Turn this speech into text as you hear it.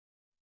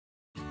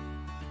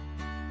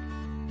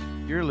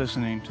You're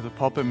listening to the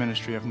pulpit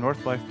ministry of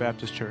North Life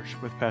Baptist Church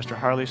with Pastor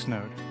Harley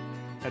Snode.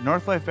 At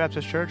North Life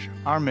Baptist Church,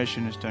 our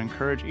mission is to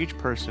encourage each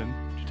person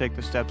to take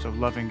the steps of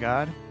loving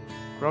God,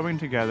 growing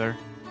together,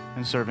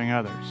 and serving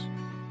others.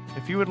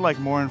 If you would like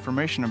more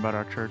information about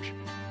our church,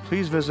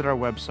 please visit our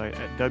website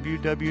at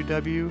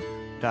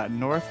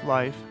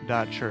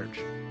www.northlife.church.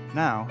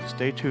 Now,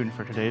 stay tuned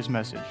for today's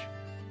message.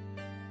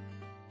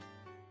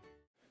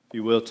 If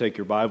you will, take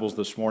your Bibles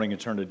this morning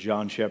and turn to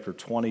John chapter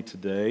 20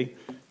 today.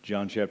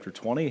 John chapter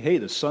 20. Hey,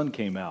 the sun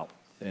came out,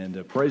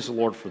 and praise the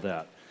Lord for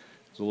that.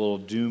 It was a little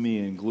doomy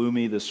and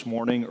gloomy this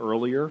morning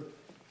earlier,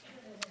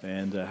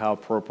 and how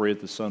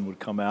appropriate the sun would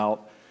come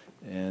out,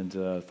 and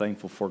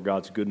thankful for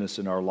God's goodness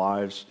in our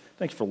lives.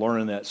 Thanks for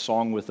learning that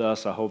song with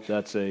us. I hope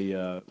that's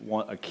a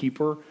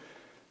keeper.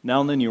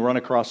 Now and then you run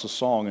across a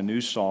song, a new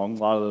song, a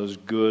lot of those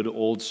good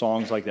old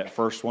songs like that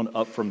first one,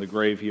 Up From the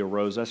Grave He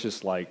Arose. That's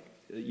just like,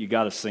 you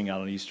got to sing out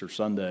on Easter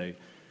Sunday.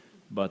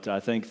 But I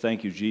think,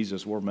 Thank You,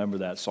 Jesus, we'll remember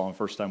that song.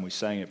 First time we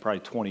sang it,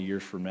 probably 20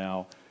 years from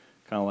now,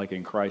 kind of like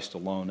In Christ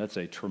Alone. That's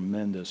a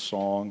tremendous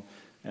song,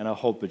 and I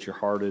hope that your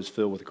heart is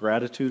filled with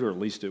gratitude, or at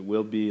least it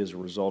will be as a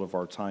result of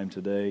our time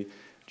today.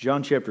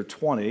 John chapter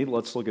 20,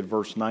 let's look at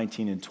verse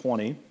 19 and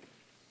 20.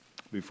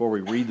 Before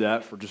we read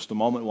that for just a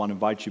moment, I want to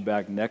invite you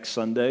back next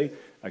Sunday.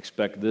 I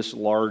expect this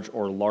large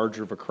or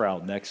larger of a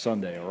crowd next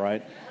Sunday, all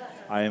right?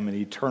 I am an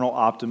eternal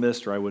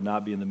optimist, or I would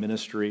not be in the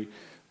ministry.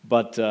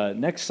 But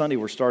next Sunday,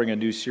 we're starting a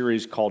new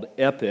series called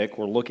Epic.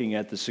 We're looking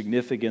at the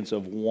significance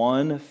of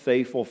one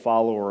faithful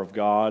follower of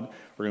God.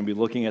 We're going to be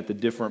looking at the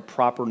different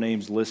proper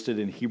names listed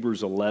in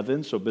Hebrews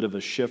 11, so a bit of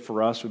a shift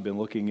for us. We've been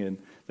looking in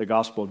the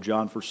Gospel of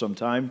John for some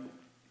time.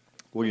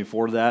 Looking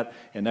forward to that.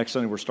 And next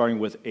Sunday, we're starting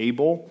with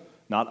Abel,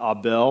 not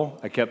Abel.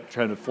 I kept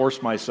trying to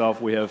force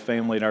myself. We have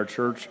family in our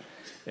church,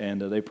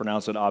 and they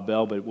pronounce it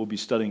Abel, but we'll be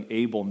studying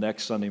Abel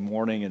next Sunday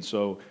morning. And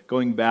so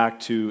going back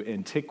to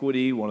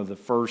antiquity, one of the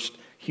first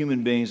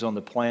human beings on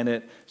the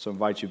planet. So I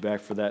invite you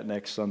back for that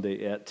next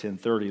Sunday at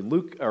 10:30.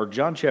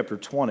 John chapter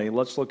 20,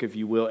 let's look, if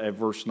you will, at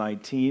verse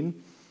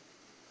 19.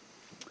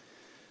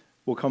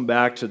 We'll come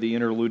back to the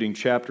interluding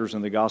chapters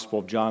in the Gospel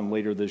of John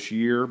later this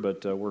year,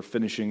 but we're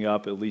finishing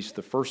up at least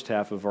the first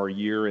half of our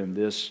year in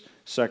this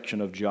section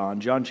of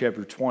John. John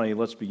chapter 20,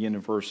 let's begin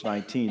in verse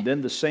 19.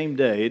 Then the same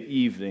day at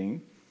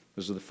evening,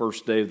 this is the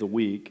first day of the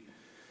week,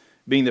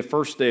 being the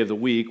first day of the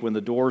week, when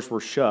the doors were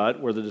shut,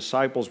 where the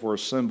disciples were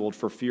assembled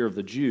for fear of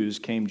the Jews,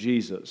 came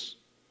Jesus.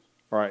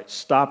 All right,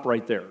 stop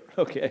right there.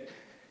 Okay,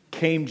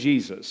 came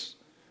Jesus.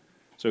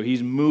 So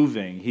he's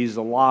moving, he's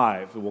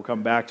alive. We'll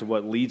come back to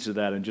what leads to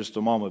that in just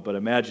a moment, but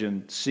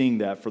imagine seeing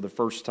that for the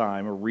first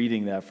time, or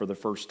reading that for the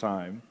first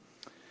time.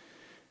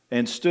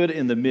 And stood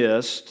in the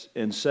midst,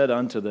 and said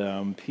unto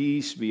them,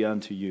 Peace be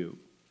unto you.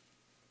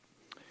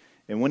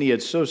 And when he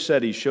had so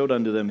said, he showed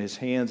unto them his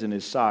hands and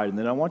his side. And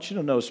then I want you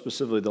to know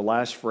specifically the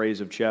last phrase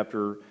of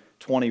chapter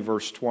 20,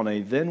 verse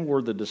 20. Then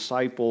were the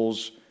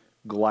disciples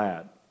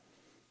glad.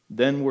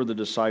 Then were the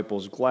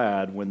disciples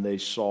glad when they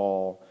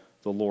saw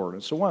the Lord.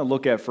 And so I want to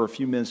look at for a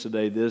few minutes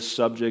today this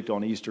subject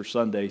on Easter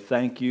Sunday.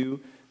 Thank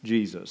you,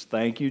 Jesus.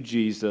 Thank you,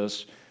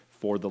 Jesus,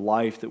 for the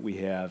life that we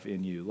have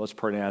in you. Let's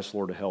pray and ask the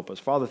Lord to help us.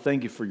 Father,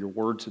 thank you for your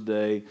word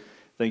today.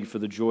 Thank you for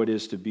the joy it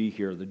is to be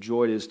here. The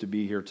joy it is to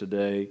be here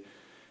today.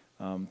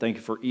 Thank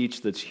you for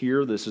each that's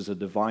here. This is a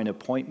divine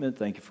appointment.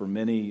 Thank you for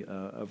many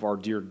of our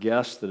dear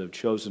guests that have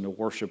chosen to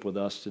worship with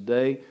us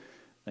today.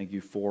 Thank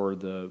you for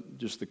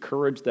just the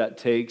courage that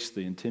takes,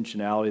 the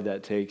intentionality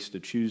that takes to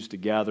choose to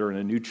gather in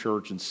a new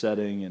church and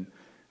setting. And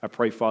I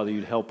pray, Father,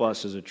 you'd help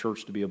us as a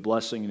church to be a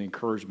blessing and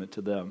encouragement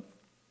to them.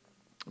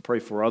 I pray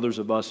for others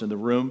of us in the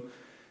room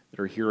that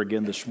are here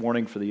again this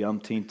morning for the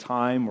umpteenth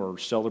time, or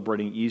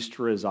celebrating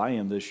Easter as I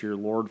am this year,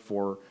 Lord,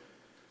 for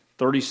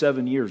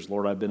 37 years,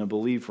 Lord, I've been a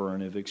believer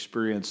and have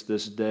experienced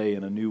this day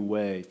in a new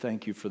way.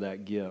 Thank you for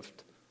that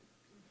gift.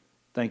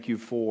 Thank you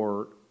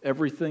for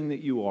everything that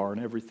you are and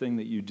everything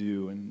that you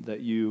do and that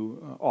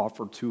you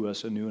offer to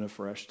us anew and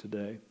afresh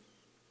today.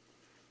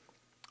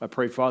 I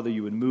pray, Father,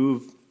 you would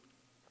move,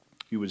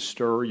 you would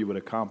stir, you would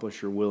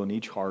accomplish your will in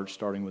each heart,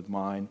 starting with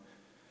mine.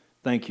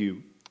 Thank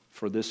you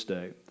for this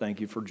day.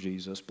 Thank you for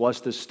Jesus. Bless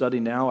this study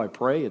now, I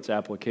pray, its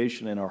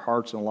application in our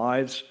hearts and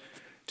lives,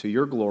 to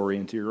your glory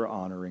and to your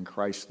honor, in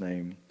Christ's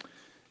name,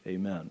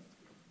 amen.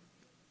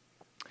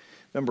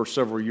 Remember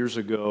several years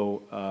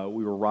ago,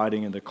 we were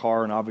riding in the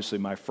car, and obviously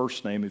my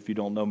first name, if you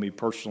don't know me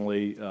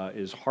personally,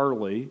 is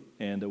Harley,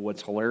 and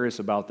what's hilarious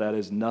about that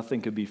is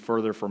nothing could be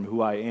further from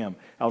who I am.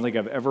 I don't think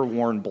I've ever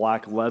worn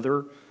black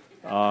leather.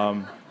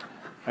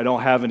 I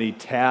don't have any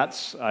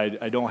tats.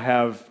 I don't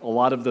have a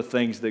lot of the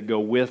things that go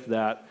with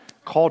that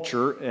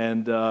culture,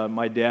 and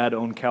my dad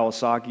owned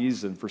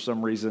Kawasaki's, and for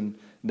some reason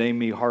named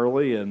me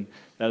Harley, and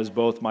that is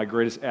both my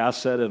greatest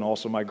asset and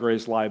also my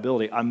greatest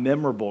liability. I'm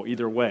memorable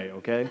either way,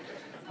 okay?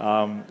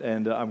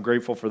 And I'm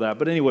grateful for that.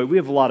 But anyway, we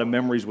have a lot of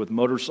memories with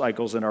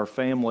motorcycles in our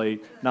family,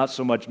 not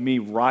so much me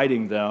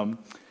riding them.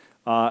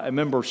 I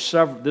remember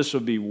this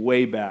would be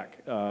way back,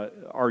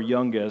 our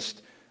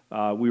youngest,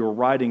 we were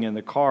riding in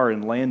the car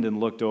and Landon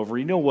looked over.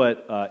 You know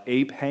what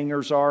ape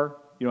hangers are?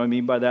 You know what I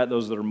mean by that?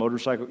 Those that are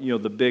motorcycle,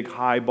 the big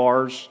high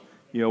bars,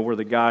 where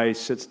the guy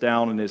sits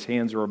down and his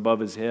hands are above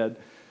his head.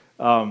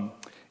 And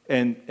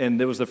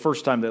it was the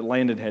first time that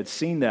Landon had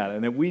seen that,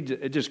 and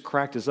it just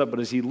cracked us up. But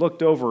as he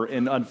looked over,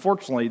 and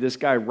unfortunately, this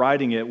guy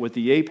riding it with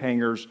the ape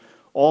hangers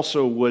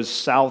also was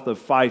south of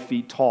 5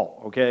 feet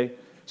tall. Okay,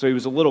 so he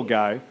was a little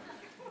guy.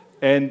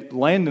 And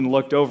Landon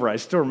looked over. I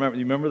still remember.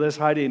 You remember this,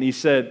 Heidi? And he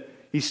said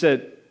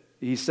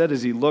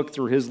as he looked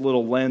through his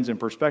little lens and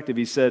perspective,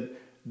 he said,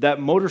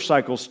 "That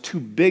motorcycle's too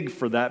big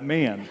for that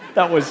man."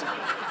 That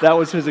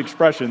was his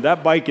expression.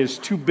 That bike is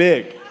too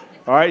big.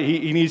 All right,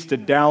 he needs to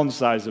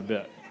downsize a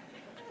bit.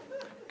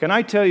 Can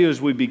I tell you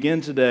as we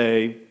begin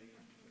today,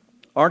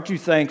 aren't you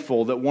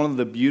thankful that one of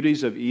the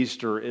beauties of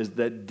Easter is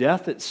that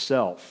death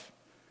itself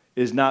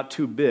is not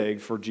too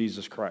big for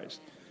Jesus Christ?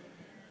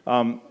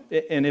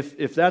 And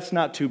if that's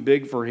not too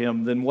big for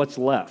him, then what's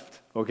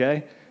left,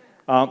 okay?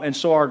 And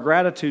so our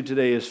gratitude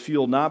today is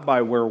fueled not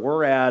by where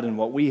we're at and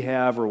what we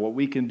have or what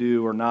we can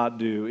do or not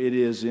do. It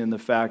is in the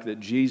fact that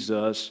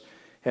Jesus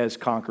has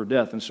conquered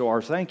death. And so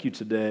our thank you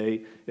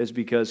today is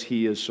because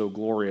he is so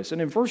glorious.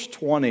 And in verse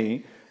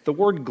 20, the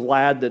word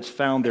glad that's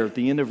found there at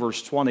the end of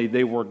verse 20,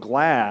 they were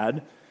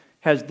glad,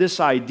 has this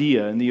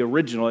idea in the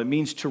original. It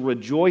means to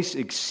rejoice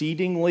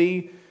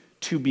exceedingly,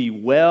 to be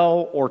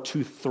well, or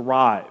to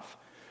thrive.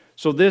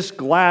 So this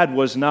glad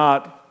was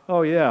not,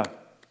 oh yeah,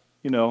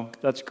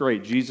 that's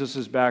great. Jesus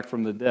is back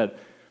from the dead.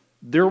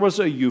 There was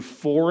a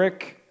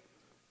euphoric,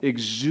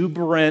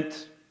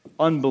 exuberant,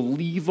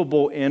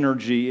 unbelievable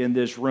energy in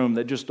this room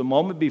that just a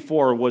moment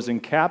before was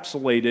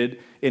encapsulated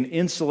and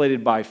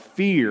insulated by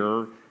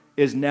fear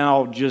is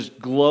now just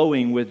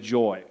glowing with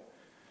joy.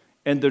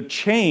 And the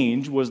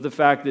change was the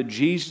fact that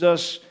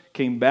Jesus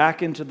came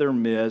back into their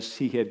midst.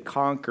 He had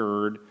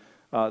conquered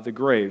the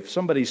grave.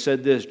 Somebody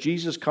said this: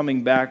 Jesus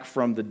coming back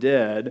from the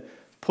dead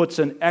puts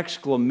an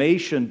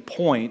exclamation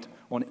point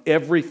on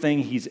everything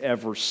he's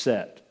ever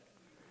said.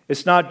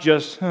 It's not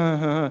just,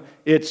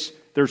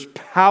 there's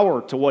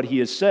power to what he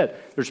has said.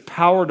 There's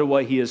power to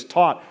what he has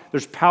taught.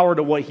 There's power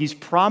to what he's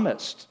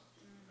promised.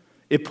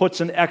 It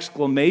puts an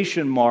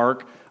exclamation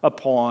mark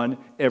upon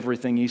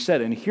everything he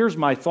said. And here's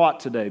my thought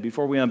today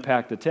before we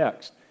unpack the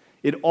text.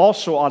 It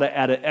also ought to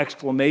add an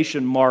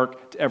exclamation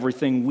mark to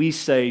everything we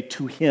say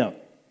to him.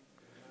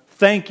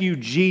 Thank you,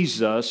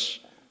 Jesus,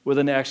 with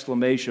an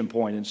exclamation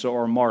point, and so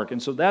our mark.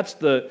 And so that's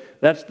the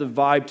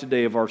vibe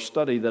today of our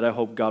study that I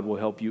hope God will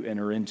help you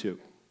enter into.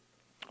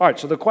 All right,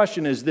 so the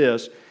question is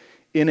this.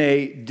 In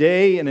a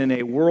day and in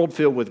a world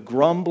filled with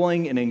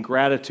grumbling and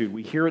ingratitude,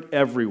 we hear it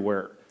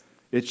everywhere.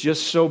 It's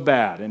just so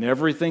bad, and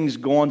everything's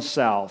gone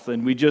south,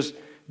 and we just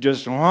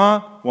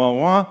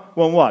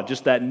what?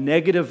 Just that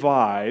negative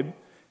vibe.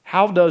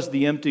 How does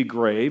the empty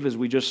grave, as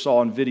we just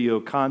saw in video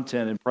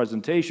content and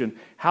presentation,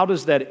 how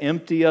does that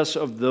empty us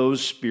of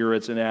those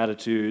spirits and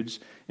attitudes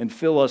and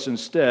fill us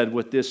instead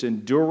with this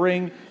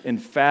enduring,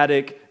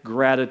 emphatic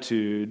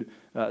gratitude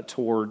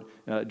toward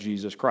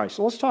Jesus Christ?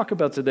 So let's talk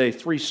about today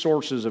 3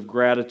 sources of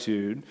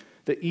gratitude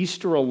that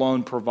Easter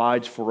alone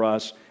provides for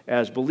us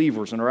as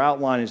believers. And our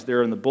outline is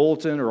there in the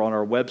bulletin or on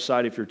our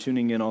website if you're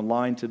tuning in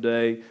online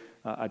today.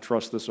 I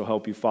trust this will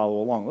help you follow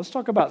along. Let's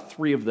talk about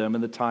 3 of them in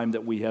the time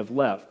that we have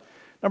left.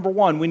 Number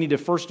 1, we need to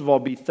first of all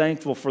be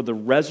thankful for the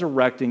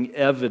resurrecting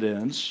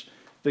evidence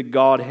that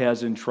God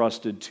has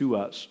entrusted to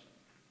us.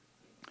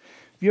 Have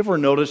you ever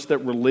noticed that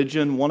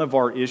religion, one of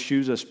our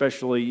issues,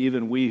 especially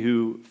even we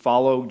who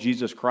follow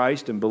Jesus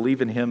Christ and believe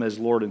in him as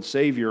Lord and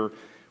Savior,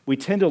 we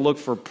tend to look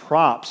for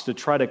props to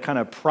try to kind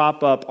of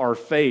prop up our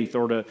faith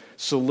or to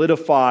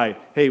solidify,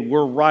 hey,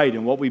 we're right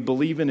and what we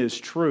believe in is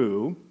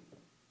true.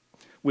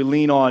 We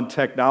lean on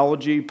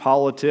technology,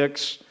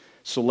 politics,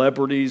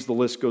 celebrities, the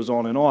list goes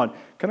on and on.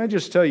 Can I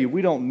just tell you,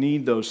 we don't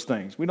need those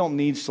things. We don't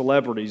need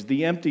celebrities.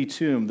 The empty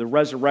tomb, the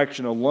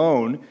resurrection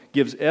alone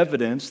gives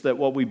evidence that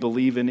what we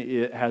believe in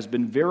it has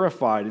been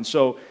verified. And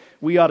so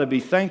we ought to be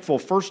thankful,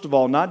 first of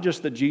all, not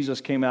just that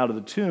Jesus came out of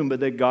the tomb,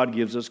 but that God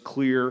gives us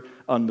clear,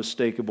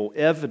 unmistakable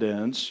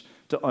evidence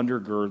to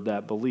undergird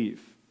that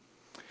belief.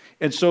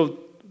 And so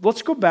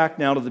let's go back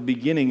now to the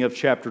beginning of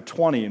chapter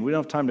 20. And we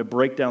don't have time to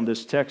break down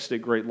this text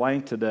at great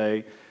length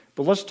today,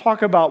 but let's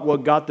talk about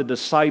what got the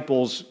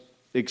disciples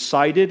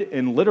excited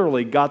and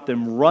literally got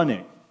them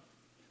running.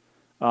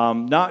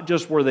 Not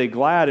just were they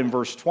glad in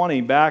verse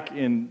 20, back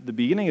in the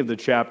beginning of the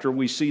chapter,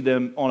 we see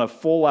them on a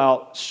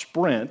full-out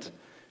sprint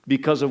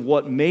because of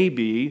what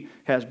maybe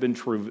has been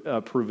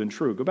proven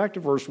true. Go back to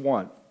verse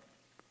 1.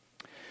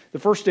 The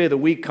first day of the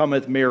week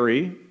cometh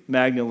Mary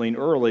Magdalene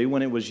early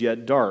when it was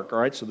yet dark. All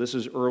right, so this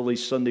is early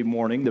Sunday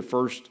morning, the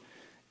first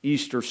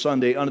Easter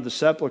Sunday, unto the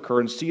sepulchre,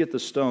 and seeth the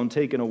stone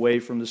taken away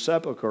from the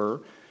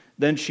sepulchre.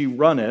 Then she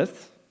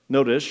runneth,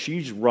 notice,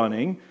 she's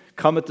running,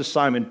 cometh to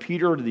Simon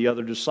Peter, to the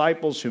other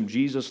disciples, whom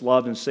Jesus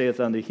loved, and saith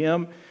unto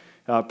him,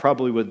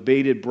 probably with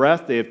bated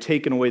breath, they have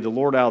taken away the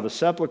Lord out of the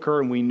sepulchre,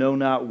 and we know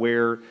not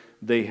where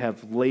they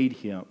have laid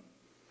him.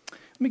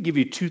 Let me give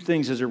you 2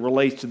 things as it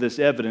relates to this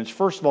evidence.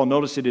 First of all,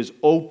 notice it is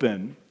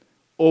open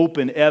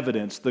open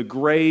evidence. The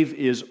grave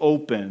is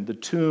open. The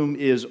tomb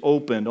is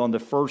opened on the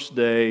first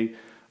day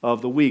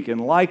of the week.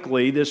 And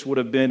likely this would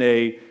have been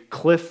a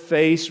cliff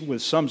face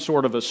with some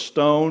sort of a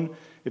stone,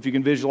 if you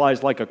can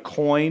visualize like a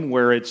coin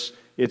where it's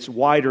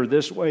wider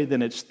this way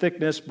than its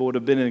thickness, but would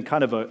have been in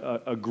kind of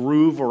a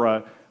groove or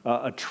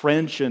a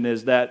trench, and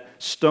as that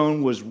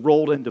stone was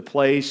rolled into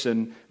place,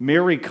 and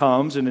Mary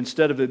comes, and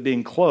instead of it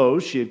being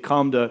closed, she had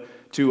come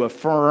to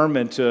affirm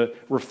and to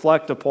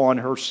reflect upon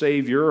her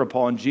Savior,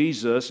 upon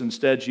Jesus.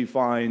 Instead, she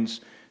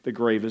finds the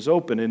grave is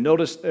open. And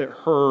notice that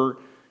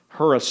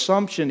her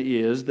assumption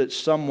is that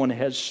someone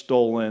has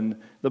stolen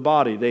the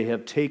body. They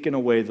have taken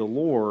away the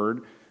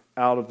Lord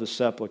out of the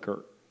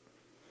sepulcher.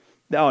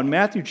 Now, in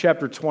Matthew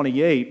chapter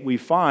 28, we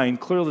find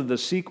clearly the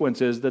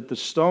sequence is that the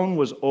stone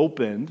was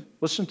opened,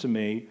 listen to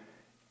me,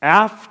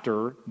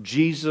 after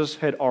Jesus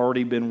had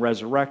already been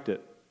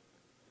resurrected.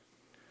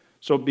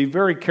 So be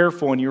very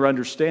careful in your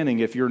understanding.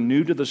 If you're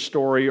new to the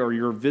story or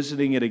you're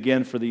visiting it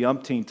again for the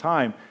umpteenth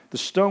time, the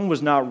stone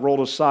was not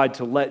rolled aside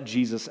to let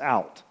Jesus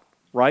out,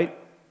 right?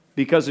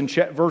 Because in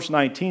verse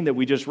 19 that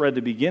we just read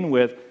to begin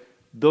with,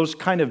 those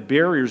kind of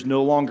barriers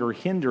no longer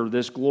hinder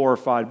this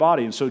glorified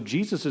body. And so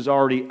Jesus is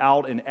already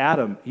out and at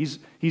him.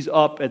 He's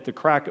up at the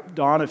crack of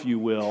dawn, if you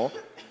will.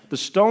 The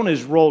stone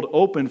is rolled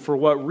open for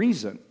what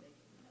reason?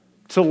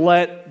 To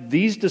let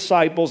these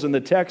disciples in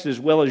the text, as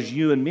well as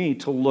you and me,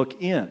 to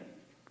look in.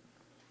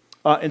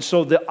 And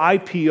so the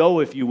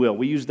IPO, if you will,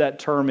 we use that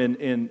term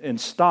in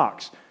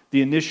stocks,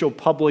 the initial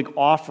public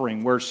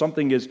offering, where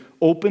something is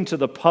open to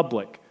the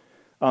public.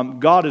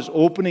 God is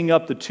opening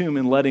up the tomb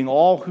and letting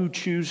all who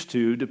choose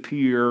to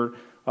peer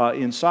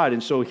inside.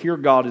 And so here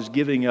God is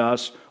giving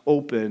us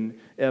open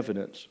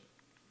evidence.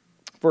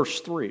 Verse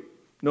 3.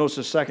 Notice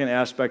the second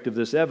aspect of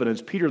this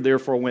evidence. Peter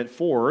therefore went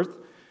forth,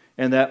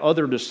 and that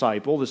other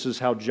disciple, this is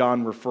how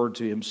John referred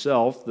to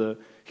himself, the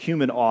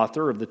human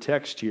author of the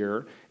text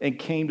here, and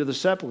came to the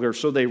sepulchre.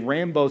 So they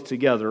ran both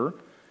together,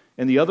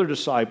 and the other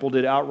disciple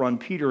did outrun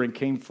Peter and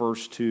came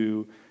first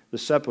to the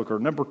sepulchre.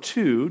 Number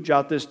 2,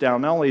 jot this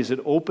down, not only is it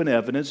open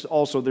evidence,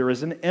 also there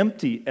is an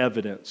empty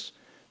evidence.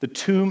 The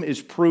tomb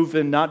is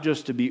proven not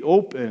just to be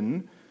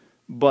open,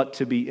 but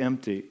to be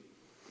empty.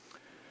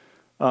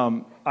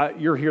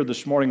 You're here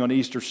this morning on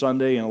Easter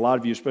Sunday, and a lot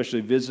of you,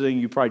 especially visiting,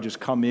 you probably just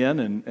come in,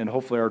 and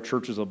hopefully our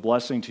church is a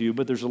blessing to you,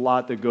 but there's a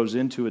lot that goes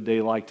into a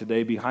day like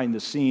today behind the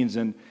scenes,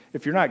 and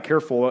if you're not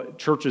careful,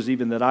 churches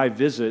even that I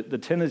visit, the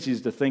tendency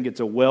is to think it's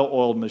a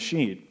well-oiled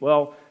machine.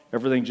 Well,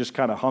 everything just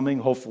kind of humming.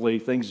 Hopefully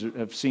things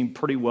have seemed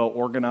pretty well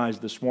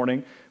organized this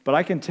morning. But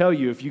I can tell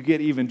you, if you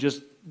get even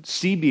just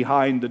see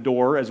behind the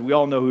door, as we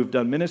all know who've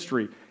done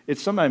ministry,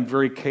 it's sometimes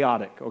very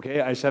chaotic,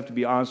 okay? I just have to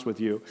be honest with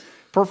you.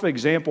 Perfect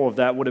example of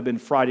that would have been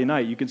Friday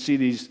night. You can see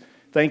these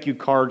thank you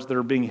cards that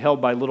are being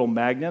held by little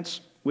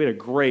magnets. We had a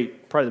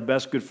great, probably the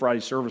best Good Friday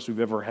service we've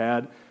ever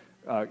had.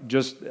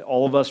 Just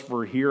all of us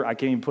were here. I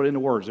can't even put it into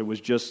words. It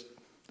was just,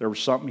 there was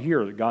something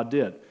here that God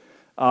did.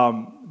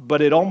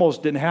 But it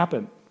almost didn't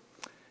happen.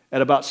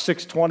 At about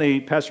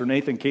 6:20, Pastor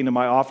Nathan came to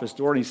my office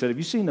door and he said, "Have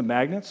you seen the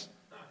magnets?"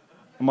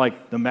 I'm like,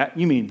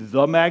 "You mean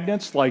the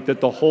magnets? Like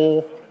that the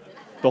whole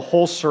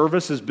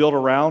service is built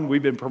around?"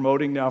 We've been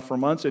promoting now for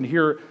months, and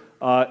here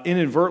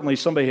inadvertently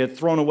somebody had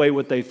thrown away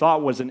what they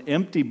thought was an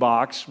empty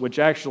box, which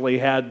actually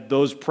had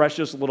those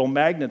precious little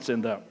magnets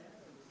in them.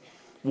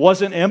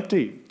 Wasn't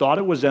empty, thought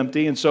it was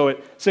empty, and so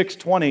at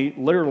 6:20,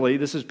 literally,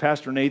 this is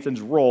Pastor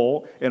Nathan's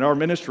role in our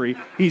ministry.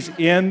 He's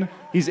in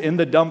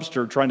the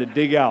dumpster trying to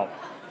dig out.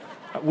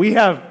 We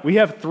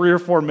have 3 or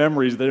 4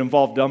 memories that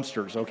involve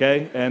dumpsters,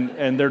 okay?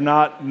 And they're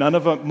not, none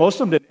of them, most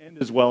of them didn't end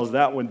as well as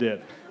that one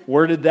did.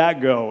 Where did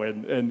that go?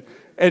 And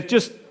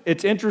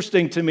it's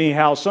interesting to me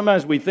how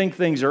sometimes we think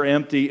things are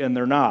empty and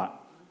they're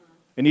not.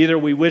 And either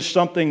we wish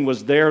something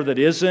was there that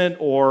isn't,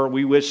 or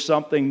we wish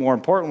something, more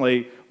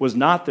importantly, was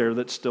not there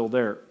that's still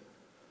there.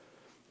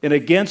 And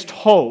against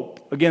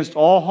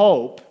all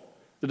hope,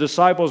 the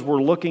disciples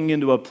were looking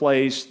into a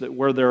place that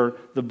where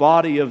the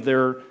body of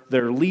their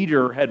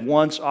leader had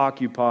once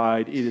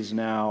occupied, it is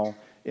now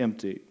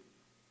empty.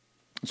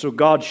 So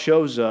God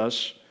shows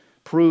us,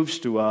 proves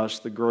to us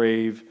the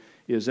grave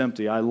is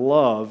empty. I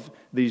love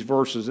these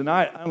verses. And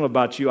I don't know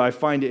about you, I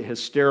find it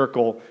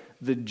hysterical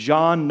that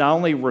John not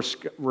only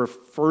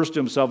refers to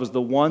himself as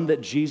the one that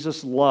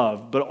Jesus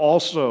loved, but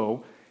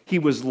also he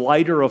was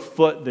lighter of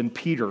foot than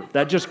Peter.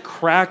 That just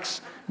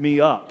cracks me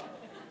up.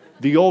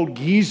 The old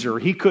geezer,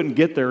 he couldn't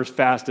get there as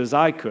fast as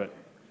I could.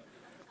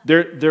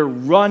 They're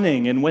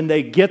running, and when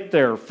they get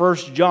there,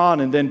 first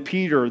John and then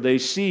Peter, they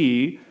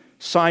see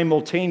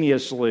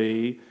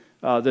simultaneously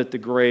that the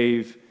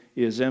grave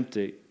is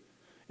empty.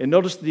 And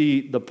notice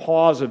the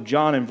pause of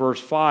John in verse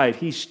 5.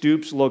 He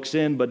stoops, looks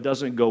in, but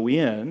doesn't go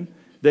in.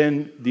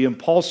 Then the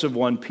impulsive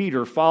one,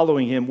 Peter,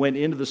 following him, went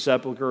into the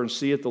sepulchre and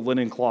seeth the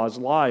linen cloths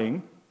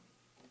lying,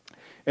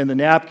 and the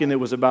napkin that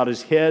was about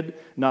his head,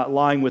 not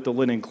lying with the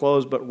linen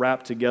clothes, but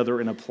wrapped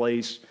together in a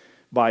place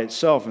by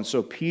itself. And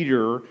so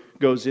Peter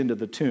goes into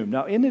the tomb.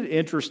 Now, isn't it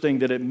interesting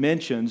that it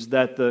mentions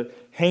that the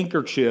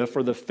handkerchief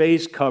or the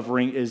face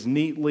covering is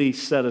neatly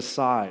set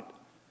aside?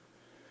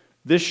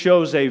 This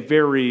shows a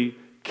very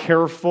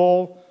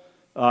careful,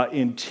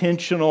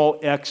 intentional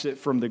exit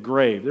from the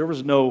grave. There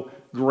was no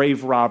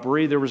grave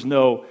robbery. There was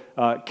no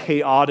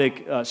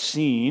chaotic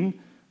scene.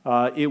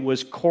 It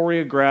was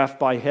choreographed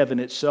by heaven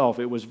itself.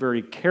 It was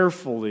very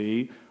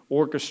carefully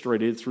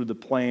orchestrated through the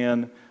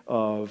plan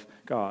of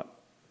God.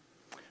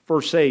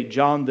 Verse 8,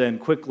 John then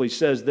quickly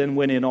says, "Then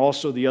went in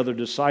also the other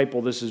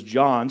disciple." This is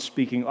John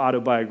speaking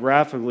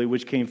autobiographically,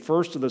 which came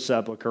first to the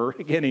sepulchre.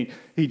 Again,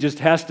 he just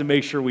has to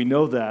make sure we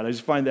know that. I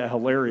just find that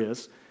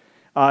hilarious.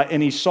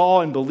 "And he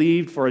saw and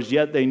believed, for as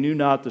yet they knew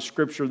not the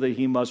scripture that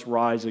he must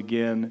rise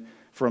again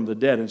from the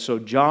dead." And so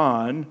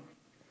John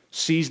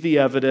sees the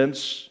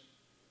evidence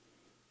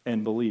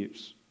and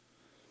believes.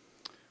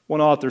 One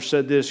author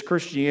said this: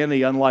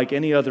 "Christianity, unlike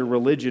any other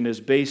religion,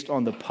 is based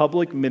on the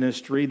public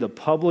ministry, the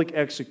public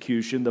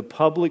execution, the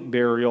public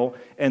burial,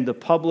 and the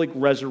public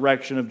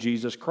resurrection of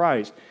Jesus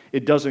Christ.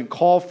 It doesn't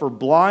call for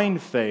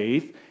blind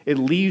faith. It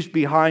leaves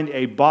behind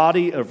a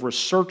body of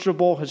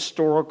researchable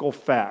historical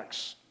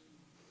facts,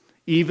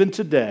 even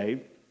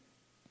today,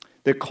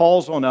 that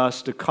calls on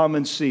us to come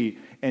and see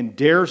and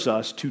dares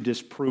us to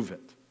disprove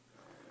it."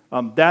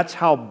 That's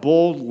how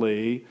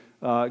boldly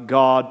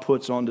God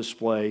puts on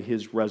display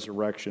his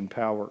resurrection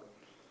power.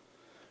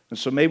 And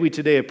so may we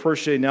today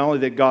appreciate not only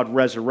that God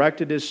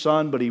resurrected his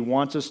Son, but he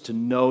wants us to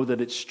know that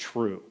it's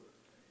true.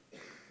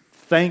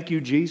 Thank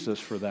you, Jesus,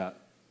 for that.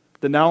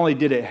 That not only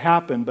did it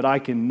happen, but I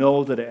can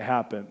know that it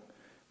happened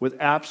with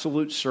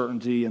absolute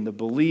certainty in the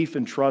belief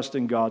and trust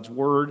in God's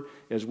Word,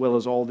 as well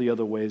as all the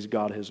other ways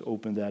God has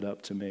opened that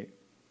up to me.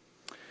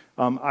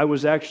 I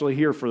was actually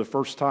here for the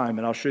first time,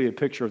 and I'll show you a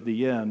picture at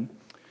the end.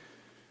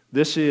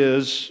 This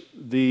is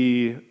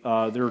there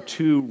are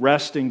two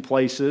resting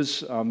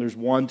places. There's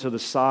one to the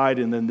side,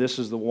 and then this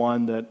is the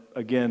one that,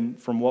 again,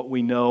 from what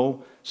we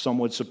know, some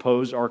would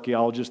suppose,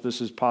 archaeologists, this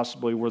is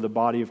possibly where the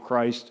body of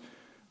Christ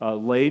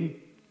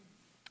laid.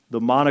 The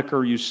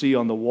moniker you see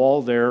on the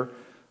wall there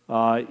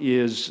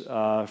is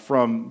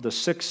from the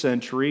 6th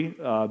century,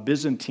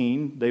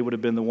 Byzantine. They would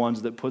have been the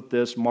ones that put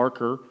this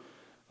marker.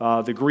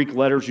 The Greek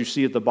letters you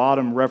see at the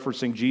bottom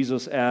referencing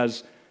Jesus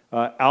as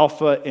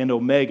Alpha and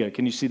Omega.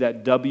 Can you see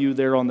that W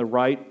there on the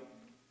right?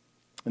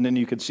 And then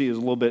you can see it's a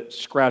little bit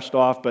scratched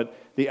off, but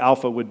the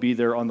Alpha would be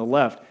there on the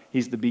left.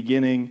 He's the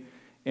beginning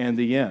and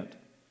the end.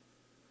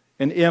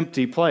 An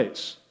empty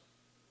place.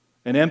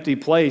 An empty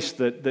place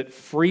that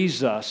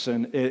frees us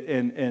and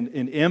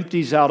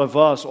empties out of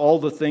us all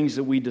the things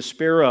that we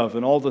despair of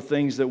and all the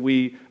things that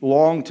we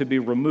long to be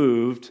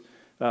removed.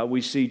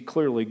 We see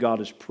clearly God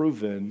has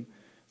proven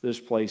this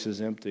place is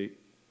empty.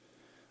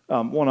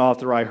 One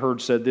author I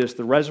heard said this: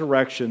 "The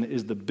resurrection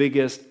is the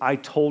biggest 'I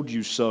told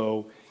you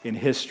so' in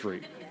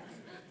history."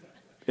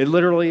 It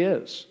literally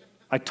is.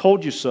 I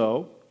told you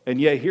so.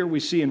 And yet here we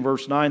see in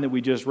verse 9 that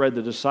we just read,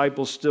 the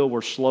disciples still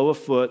were slow of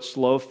foot,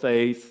 slow of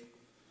faith.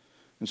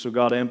 And so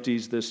God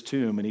empties this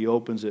tomb and he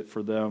opens it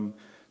for them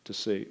to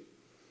see.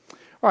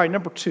 All right,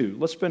 number 2,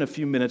 let's spend a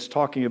few minutes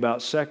talking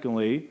about,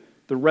 secondly,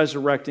 the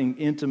resurrecting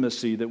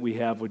intimacy that we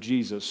have with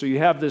Jesus. So you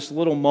have this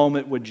little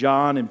moment with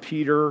John and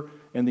Peter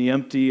and the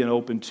empty and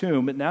open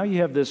tomb, but now you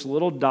have this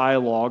little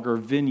dialogue or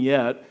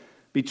vignette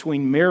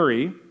between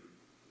Mary,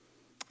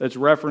 that's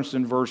referenced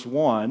in verse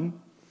 1,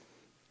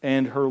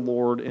 and her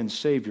Lord and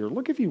Savior.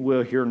 Look, if you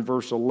will, here in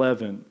verse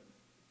 11.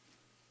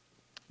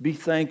 Be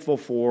thankful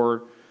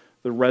for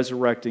the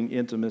resurrecting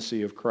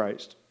intimacy of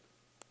Christ.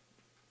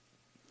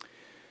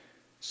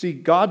 See,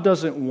 God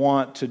doesn't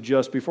want to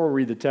just, before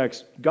we read the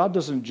text, God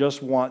doesn't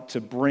just want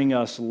to bring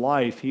us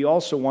life. He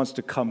also wants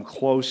to come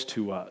close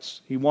to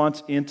us. He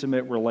wants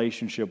intimate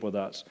relationship with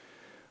us.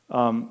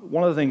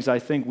 One of the things I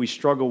think we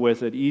struggle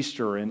with at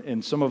Easter,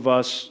 and some of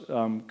us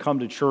come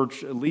to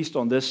church at least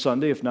on this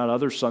Sunday, if not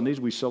other Sundays.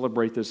 We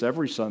celebrate this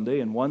every Sunday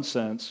in one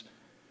sense.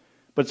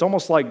 But it's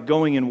almost like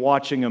going and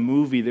watching a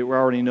movie that we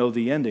already know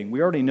the ending.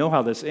 We already know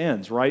how this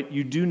ends, right?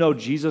 You do know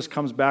Jesus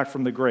comes back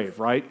from the grave,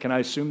 right? Can I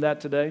assume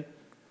that today?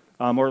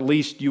 Or at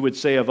least you would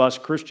say of us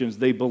Christians,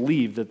 they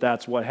believe that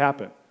that's what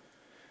happened.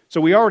 So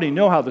we already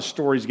know how the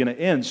story is going to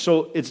end.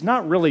 So it's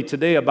not really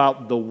today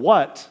about the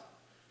what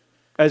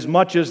as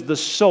much as the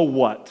so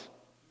what.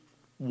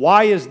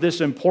 Why is this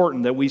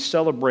important that we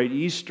celebrate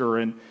Easter?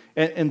 And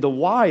the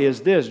why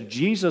is this: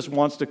 Jesus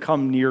wants to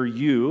come near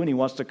you and he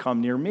wants to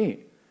come near me.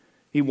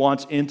 He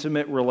wants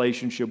intimate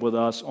relationship with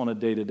us on a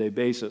day-to-day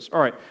basis. All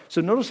right,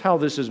 so notice how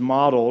this is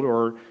modeled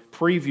or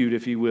previewed,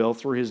 if you will,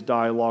 through his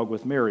dialogue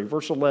with Mary.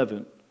 Verse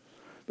 11.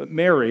 But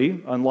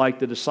Mary, unlike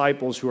the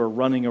disciples who are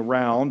running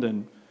around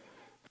and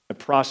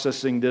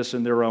processing this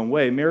in their own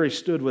way, Mary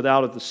stood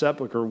without at the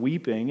sepulchre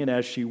weeping, and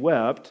as she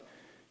wept,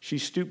 she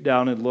stooped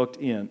down and looked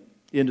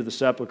into the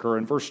sepulchre.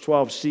 In verse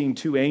 12, seeing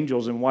two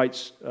angels in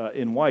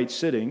white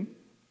sitting,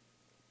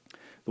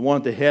 the one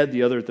at the head,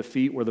 the other at the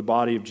feet, where the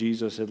body of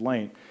Jesus had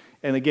lain.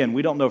 And again,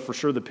 we don't know for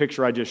sure the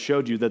picture I just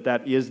showed you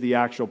that is the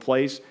actual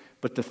place,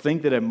 but to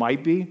think that it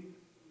might be,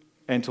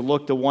 and to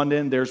look to one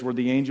end, there's where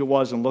the angel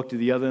was, and look to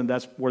the other end,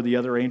 that's where the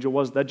other angel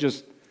was, that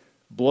just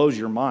blows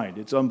your mind.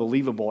 It's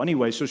unbelievable.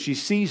 Anyway, so she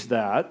sees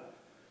that,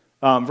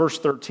 Verse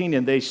 13,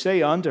 and they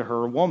say unto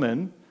her,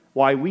 Woman,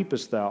 why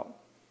weepest thou?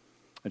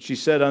 And she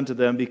said unto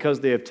them, Because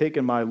they have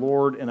taken my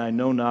Lord, and I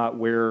know not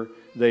where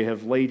they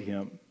have laid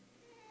him.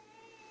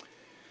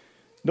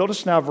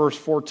 Notice now verse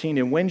 14,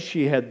 and when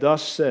she had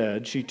thus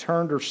said, she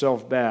turned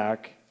herself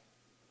back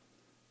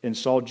and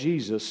saw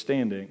Jesus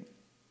standing,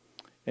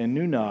 and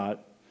knew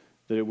not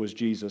that it was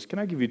Jesus. Can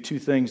I give you two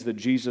things that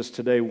Jesus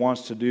today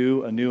wants to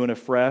do anew and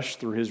afresh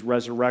through his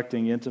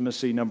resurrecting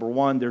intimacy? Number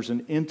one, there's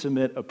an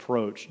intimate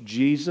approach.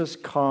 Jesus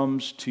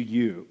comes to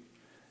you.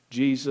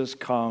 Jesus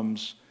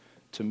comes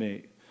to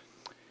me.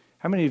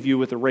 How many of you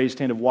with a raised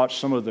hand have watched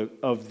some of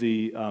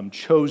the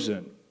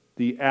Chosen,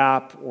 the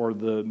app or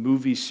the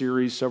movie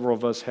series? Several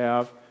of us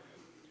have.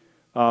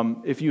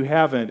 If you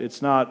haven't,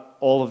 it's not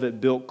all of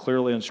it built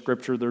clearly in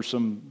Scripture. There's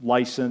some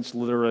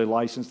literary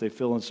license. They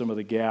fill in some of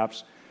the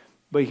gaps.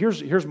 But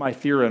here's my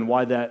theory on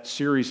why that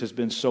series has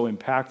been so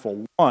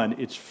impactful. One,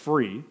 it's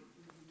free,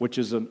 which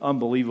is an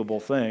unbelievable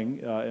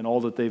thing, and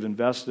all that they've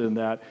invested in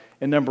that.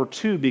 And number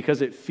two,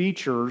 because it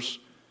features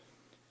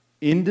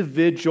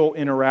individual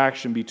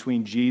interaction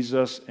between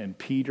Jesus and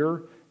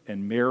Peter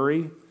and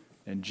Mary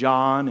and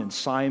John and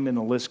Simon,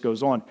 the list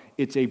goes on.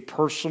 It's a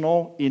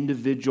personal,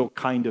 individual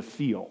kind of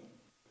feel.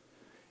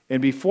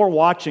 And before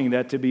watching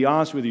that, to be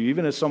honest with you,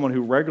 even as someone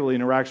who regularly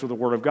interacts with the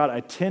Word of God, I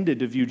tended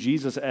to view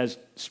Jesus as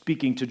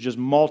speaking to just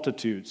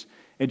multitudes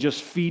and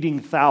just feeding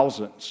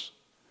thousands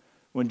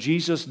when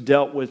Jesus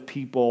dealt with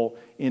people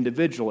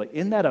individually.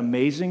 Isn't that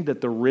amazing that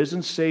the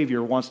risen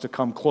Savior wants to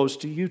come close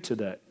to you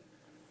today?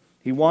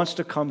 He wants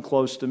to come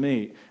close to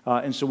me.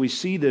 And so we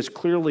see this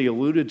clearly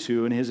alluded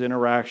to in his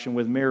interaction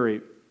with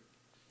Mary.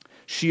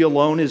 She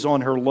alone is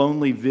on her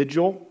lonely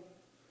vigil.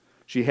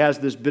 She has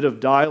this bit of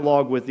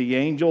dialogue with the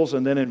angels,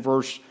 and then in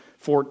verse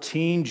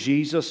 14,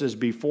 Jesus is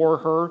before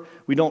her.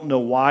 We don't know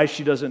why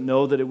she doesn't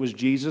know that it was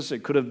Jesus.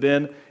 It could have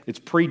been, it's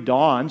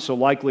pre-dawn, so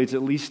likely it's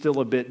at least still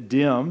a bit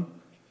dim.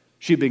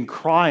 She'd been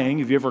crying.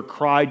 Have you ever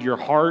cried your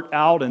heart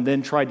out and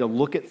then tried to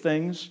look at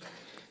things?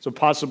 So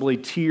possibly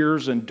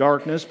tears and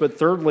darkness. But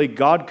thirdly,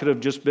 God could have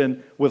just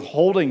been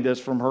withholding this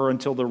from her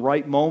until the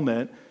right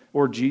moment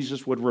or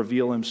Jesus would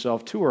reveal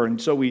himself to her.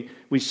 And so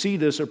we see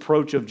this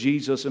approach of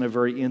Jesus in a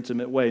very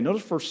intimate way.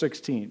 Notice verse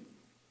 16.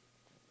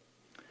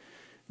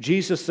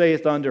 Jesus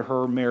saith unto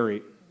her,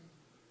 Mary.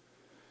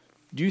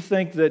 Do you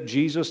think that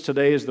Jesus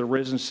today, as the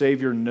risen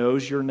Savior,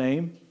 knows your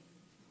name?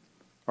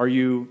 Are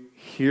you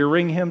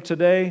hearing him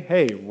today?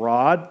 Hey,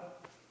 Rod.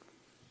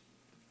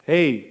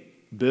 Hey,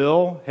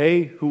 Bill.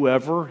 Hey,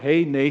 whoever.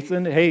 Hey,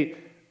 Nathan. Hey,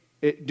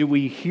 do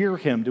we hear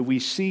him? Do we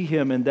see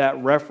him in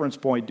that reference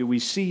point? Do we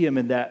see him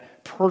in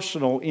that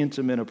personal,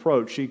 intimate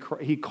approach?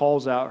 He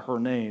calls out her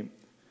name.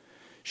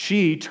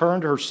 She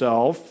turned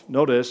herself,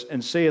 notice,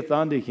 and saith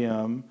unto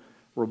him,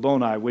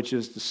 Rabboni, which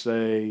is to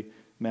say,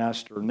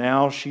 Master.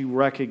 Now she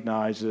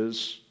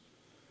recognizes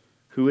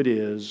who it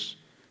is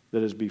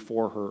that is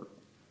before her.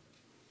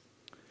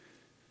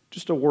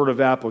 Just a word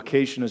of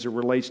application as it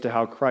relates to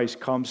how Christ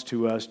comes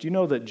to us. Do you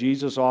know that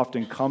Jesus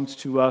often comes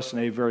to us in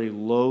a very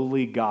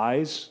lowly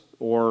guise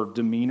or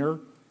demeanor?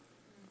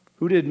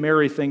 Who did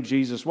Mary think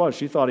Jesus was?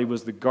 She thought he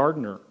was the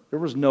gardener. There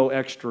was no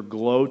extra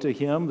glow to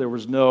him. There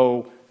was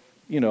no,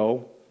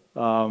 halo.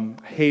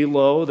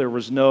 There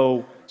was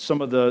no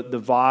some of the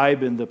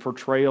vibe and the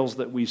portrayals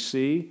that we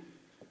see.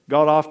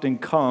 God often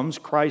comes,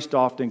 Christ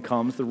often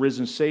comes, the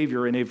risen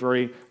Savior, in a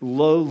very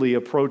lowly,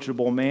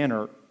 approachable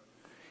manner.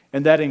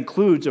 And that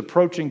includes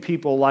approaching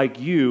people like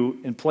you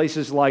in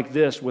places like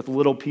this with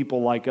little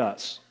people like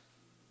us.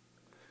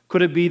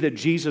 Could it be that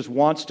Jesus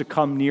wants to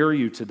come near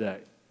you today?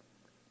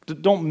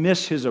 Don't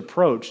miss his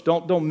approach.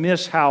 Don't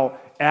miss how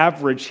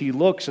average he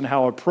looks and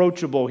how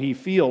approachable he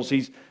feels.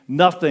 He's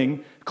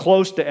nothing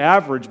close to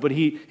average, but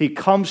he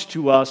comes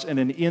to us in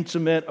an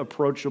intimate,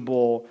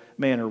 approachable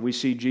manner. We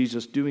see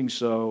Jesus doing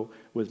so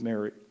with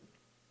Mary.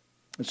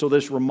 And so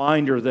this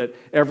reminder that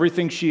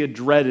everything she had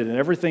dreaded and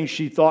everything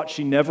she thought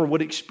she never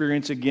would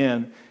experience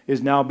again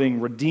is now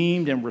being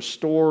redeemed and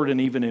restored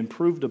and even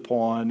improved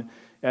upon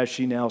as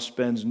she now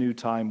spends new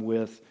time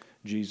with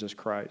Jesus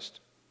Christ.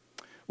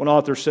 One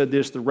author said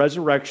this, the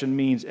resurrection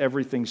means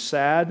everything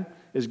sad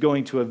is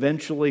going to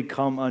eventually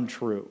come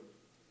untrue.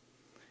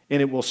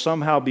 And it will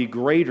somehow be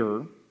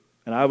greater,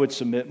 and I would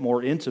submit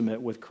more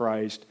intimate with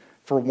Christ,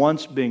 for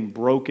once being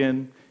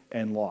broken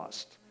and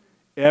lost.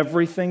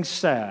 Everything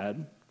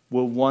sad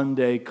will one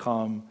day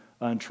come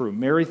untrue.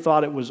 Mary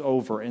thought it was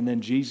over, and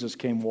then Jesus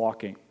came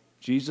walking.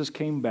 Jesus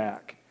came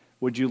back.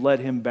 Would you let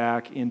him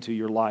back into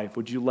your life?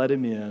 Would you let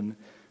him in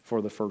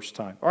for the first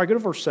time? All right, go to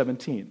verse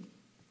 17.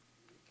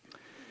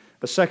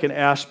 A second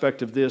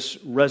aspect of this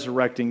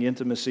resurrecting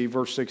intimacy,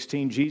 verse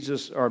 17,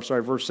 Jesus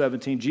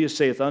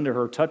saith unto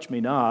her, Touch me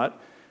not,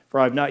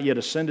 for I have not yet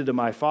ascended to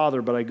my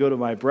Father, but I go to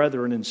my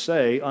brethren and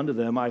say unto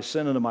them, I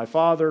ascend unto my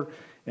Father,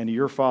 and to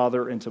your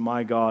Father, and to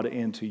my God,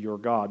 and to your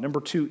God.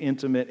 Number two,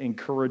 intimate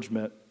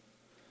encouragement.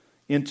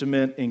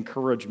 Intimate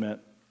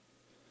encouragement.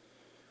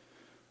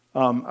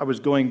 I was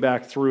going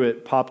back through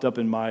it, popped up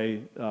in my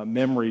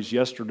memories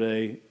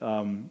yesterday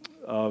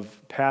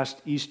of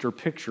past Easter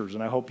pictures,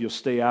 and I hope you'll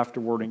stay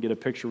afterward and get a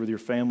picture with your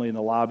family in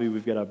the lobby.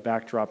 We've got a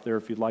backdrop there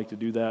if you'd like to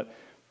do that.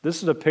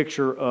 This is a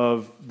picture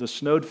of the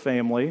Snode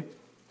family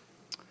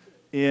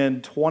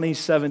in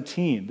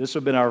 2017. This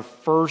would have been our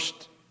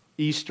first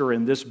Easter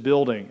in this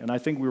building, and I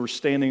think we were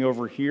standing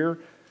over here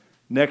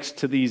next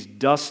to these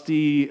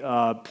dusty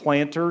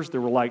planters. There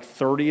were like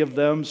 30 of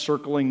them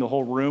circling the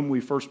whole room.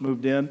 We first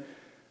moved in.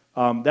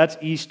 That's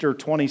Easter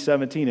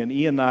 2017, and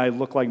Ian and I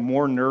look like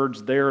more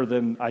nerds there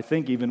than I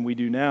think even we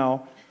do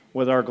now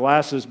with our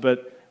glasses,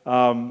 but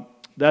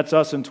that's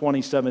us in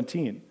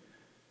 2017.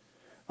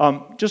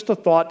 Just a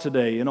thought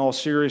today, in all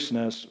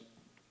seriousness.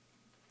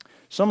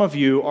 Some of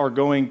you are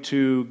going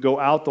to go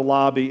out the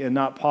lobby and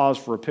not pause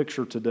for a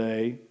picture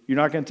today. You're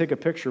not going to take a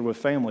picture with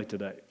family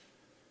today.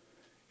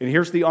 And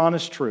here's the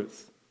honest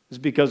truth. It's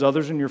because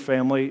others in your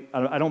family,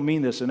 I don't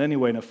mean this in any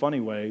way in a funny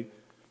way,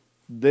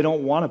 they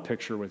don't want a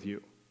picture with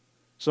you.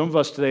 Some of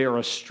us today are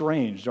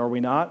estranged, are we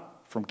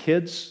not? From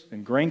kids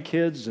and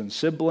grandkids and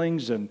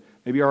siblings and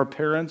maybe our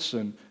parents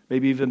and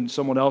maybe even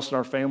someone else in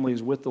our family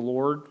is with the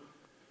Lord.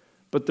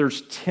 But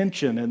there's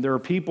tension, and there are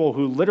people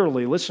who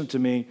literally, listen to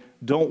me,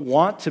 don't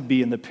want to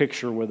be in the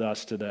picture with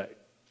us today.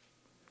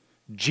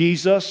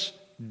 Jesus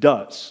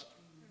does.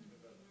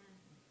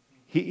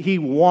 He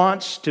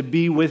wants to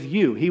be with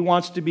you. He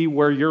wants to be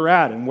where you're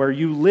at and where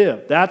you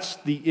live. That's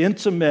the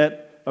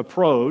intimate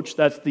approach.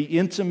 That's the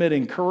intimate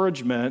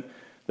encouragement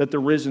that the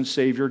risen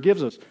Savior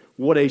gives us.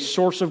 What a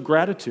source of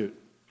gratitude.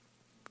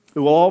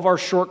 Through all of our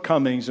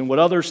shortcomings and what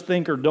others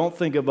think or don't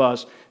think of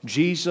us,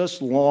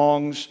 Jesus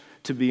longs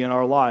to be in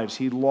our lives.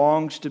 He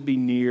longs to be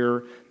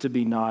near, to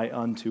be nigh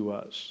unto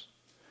us.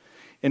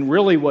 And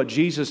really what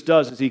Jesus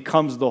does is He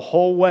comes the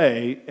whole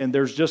way, and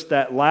there's just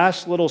that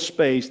last little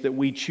space that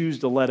we choose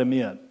to let Him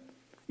in.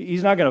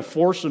 He's not going to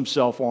force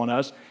Himself on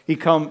us. He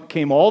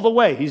came all the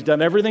way. He's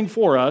done everything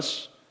for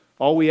us.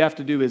 All we have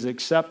to do is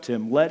accept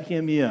Him, let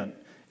Him in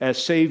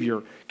as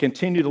Savior,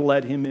 continue to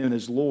let Him in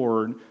as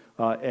Lord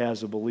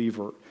as a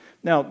believer.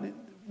 Now,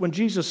 when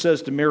Jesus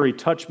says to Mary,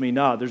 "Touch me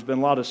not," there's been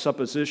a lot of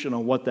supposition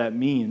on what that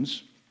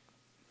means.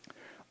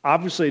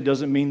 Obviously, it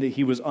doesn't mean that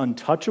He was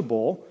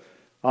untouchable.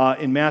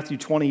 In Matthew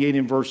 28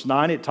 and verse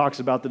 9, it talks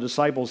about the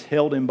disciples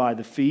held Him by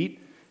the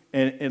feet.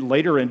 And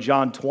later in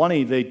John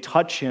 20, they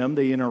touch Him,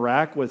 they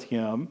interact with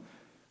Him.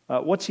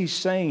 What's He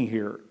saying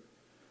here?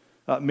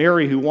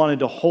 Mary, who wanted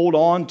to hold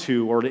on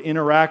to or to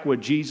interact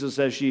with Jesus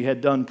as she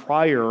had done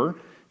prior,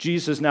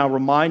 Jesus is now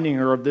reminding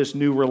her of this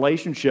new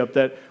relationship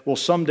that will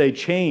someday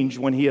change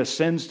when He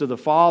ascends to the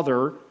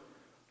Father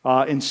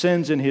and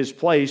sends in His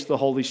place the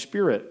Holy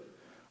Spirit.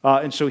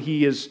 And so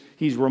He's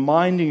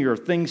reminding her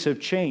things have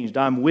changed.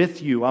 I'm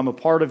with you. I'm a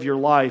part of your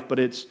life, but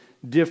it's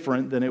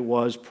different than it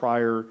was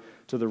prior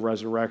to the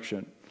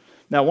resurrection.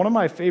 Now, one of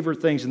my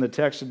favorite things in the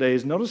text today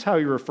is notice how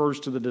He refers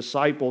to the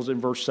disciples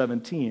in verse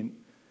 17.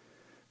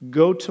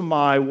 Go to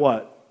my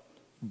what?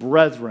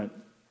 Brethren,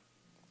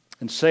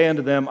 and say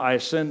unto them, I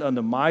ascend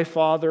unto my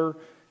Father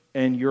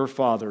and your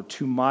Father,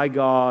 to my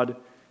God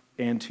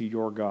and to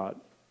your God.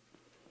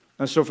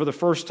 And so for the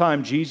first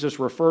time, Jesus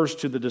refers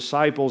to the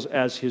disciples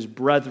as His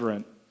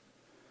brethren.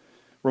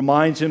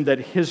 Reminds him that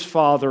His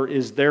Father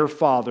is their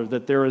Father,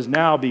 that there is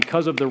now,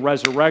 because of the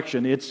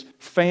resurrection, it's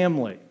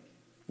family.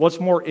 What's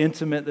more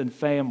intimate than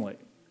family?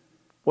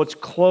 What's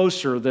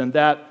closer than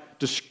that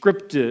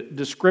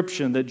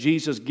description that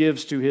Jesus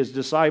gives to His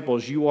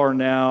disciples? You are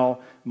now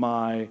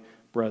my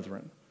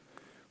brethren.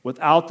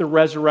 Without the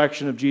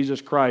resurrection of Jesus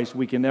Christ,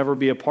 we can never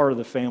be a part of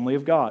the family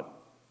of God.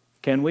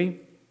 Can we?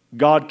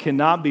 God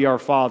cannot be our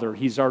Father.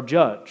 He's our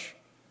judge.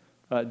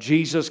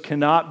 Jesus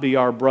cannot be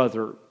our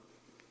brother.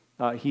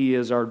 He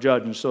is our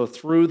judge. And so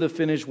through the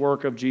finished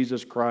work of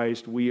Jesus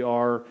Christ, we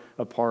are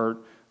a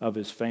part of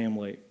His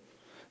family.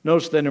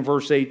 Notice that in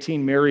verse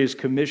 18, Mary is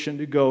commissioned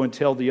to go and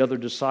tell the other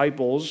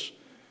disciples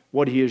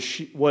what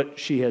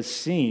she has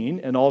seen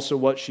and also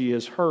what she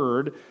has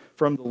heard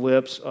from the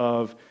lips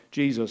of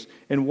Jesus.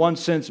 In one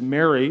sense,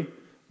 Mary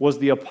was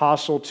the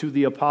apostle to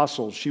the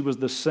apostles. She was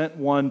the sent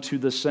one to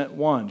the sent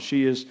one.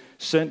 She is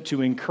sent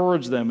to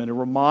encourage them and to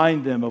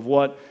remind them of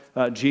what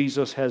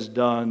Jesus has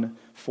done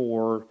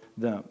for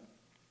them.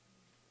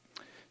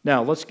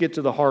 Now, let's get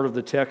to the heart of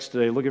the text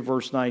today. Look at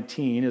verse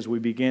 19 as we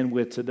begin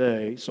with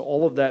today. So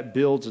all of that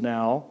builds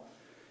now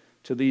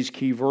to these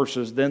key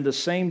verses. Then the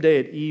same day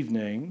at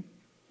evening,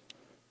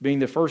 being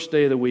the first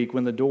day of the week,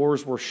 when the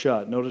doors were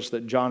shut, notice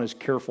that John is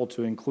careful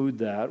to include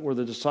that, where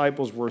the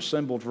disciples were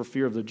assembled for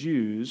fear of the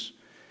Jews,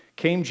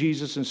 came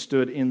Jesus and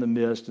stood in the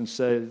midst and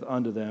said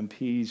unto them,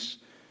 Peace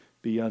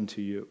be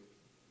unto you.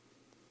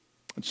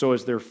 And so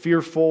as they're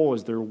fearful,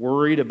 as they're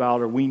worried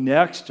about, are we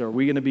next? Are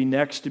we going to be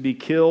next to be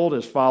killed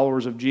as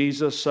followers of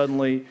Jesus?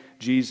 Suddenly,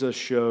 Jesus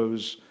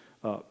shows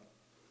up.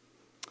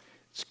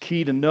 It's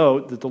key to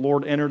note that the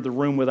Lord entered the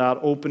room without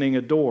opening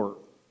a door.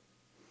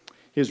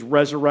 His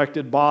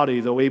resurrected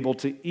body, though able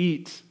to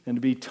eat and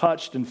to be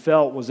touched and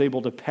felt, was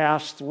able to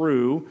pass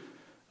through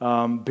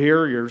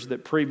barriers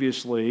that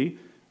previously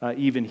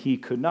even he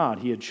could not.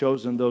 He had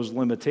chosen those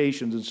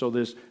limitations, and so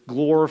this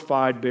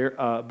glorified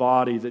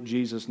body that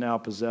Jesus now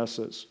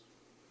possesses.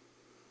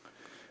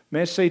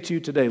 May I say to you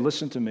today,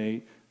 listen to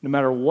me, no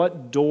matter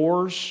what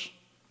doors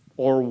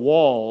or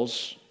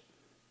walls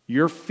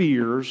your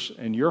fears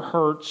and your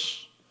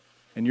hurts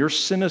and your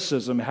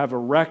cynicism have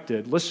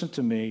erected, listen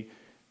to me,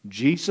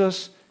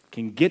 Jesus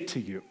can get to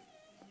you.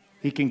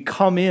 He can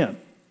come in.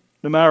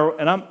 No matter,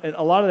 and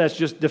a lot of that's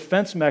just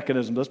defense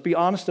mechanisms. Let's be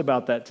honest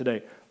about that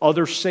today.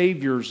 Other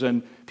saviors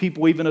and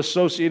people even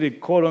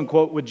associated, quote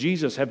unquote, with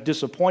Jesus have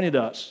disappointed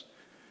us.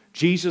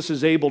 Jesus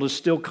is able to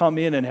still come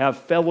in and have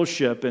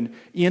fellowship and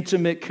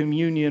intimate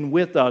communion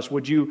with us.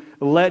 Would you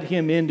let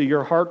him into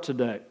your heart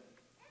today?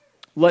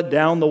 Let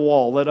down the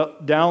wall,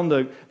 let down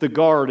the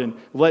guard, and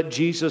let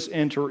Jesus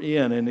enter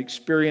in and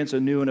experience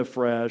anew and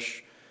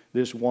afresh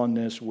this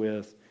oneness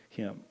with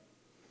him.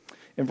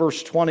 In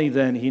verse 20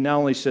 then, he not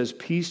only says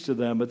peace to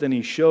them, but then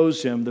he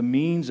shows him the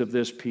means of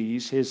this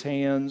peace, his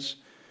hands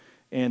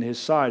and his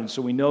side. And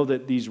so we know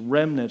that these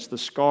remnants, the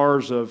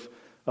scars of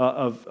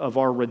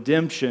our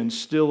redemption,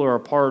 still are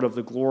a part of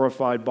the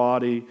glorified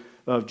body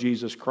of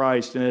Jesus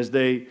Christ. And as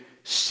they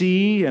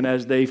see and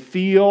as they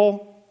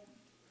feel,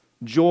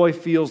 joy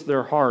fills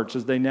their hearts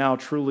as they now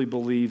truly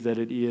believe that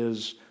it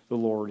is the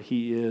Lord.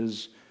 He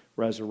is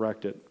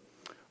resurrected.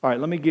 All right,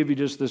 let me give you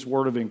just this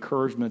word of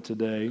encouragement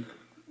today.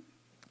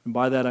 And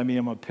by that I mean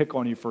I'm going to pick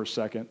on you for a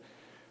second.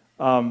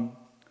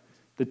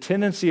 The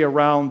tendency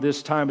around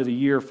this time of the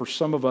year for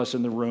some of us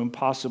in the room,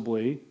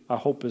 possibly, I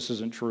hope this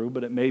isn't true,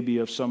 but it may be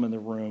of some in the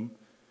room,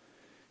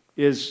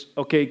 is,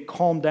 okay,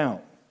 calm down,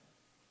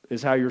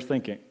 is how you're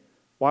thinking.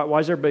 Why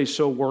is everybody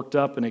so worked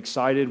up and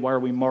excited? Why are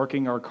we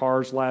marking our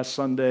cars last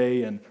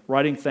Sunday and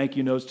writing thank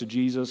you notes to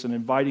Jesus and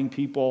inviting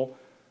people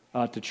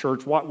to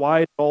church?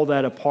 Why is all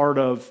that a part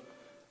of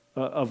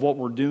what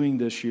we're doing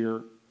this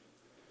year?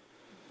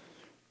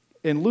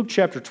 In Luke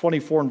chapter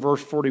 24 and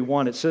verse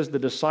 41, it says the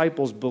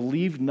disciples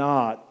believed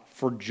not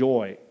for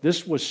joy.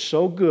 This was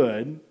so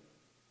good,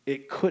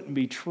 it couldn't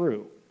be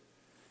true.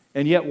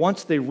 And yet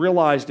once they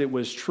realized it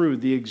was true,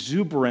 the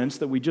exuberance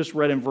that we just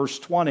read in verse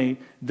 20,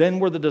 then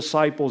were the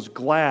disciples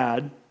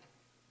glad,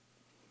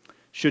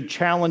 should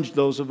challenge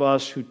those of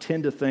us who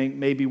tend to think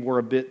maybe we're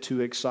a bit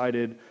too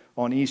excited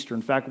on Easter.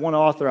 In fact, one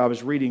author I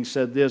was reading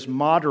said this: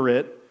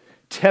 moderate,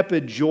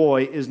 tepid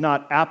joy is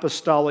not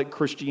apostolic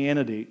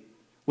Christianity.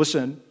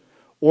 Listen,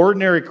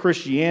 ordinary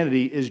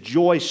Christianity is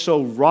joy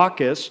so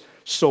raucous,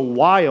 so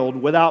wild,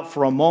 without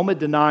for a moment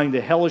denying the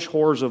hellish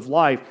horrors of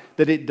life,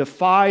 that it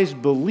defies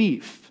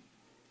belief.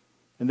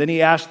 And then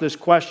he asked this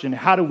question: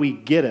 how do we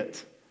get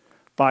it?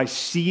 By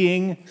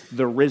seeing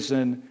the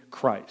risen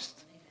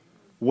Christ.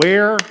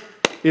 Where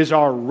is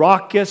our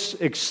raucous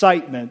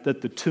excitement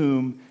that the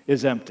tomb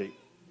is empty?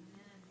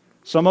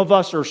 Some of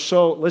us are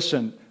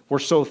we're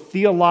so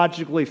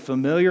theologically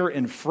familiar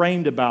and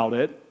framed about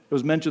it. It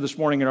was mentioned this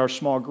morning in our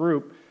small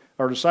group,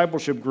 our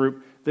discipleship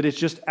group, that it's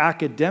just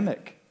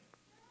academic.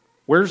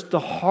 Where's the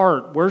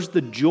heart? Where's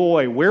the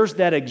joy? Where's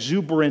that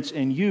exuberance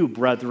in you,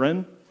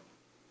 brethren?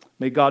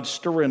 May God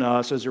stir in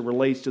us as it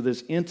relates to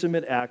this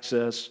intimate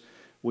access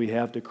we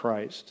have to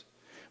Christ.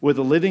 With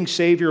a living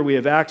Savior, we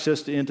have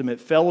access to intimate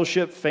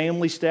fellowship,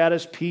 family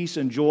status, peace,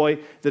 and joy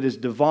that is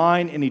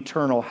divine and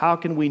eternal. How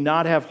can we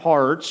not have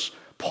hearts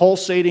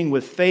pulsating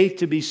with faith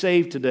to be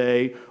saved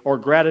today, or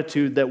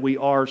gratitude that we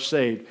are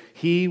saved?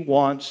 He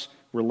wants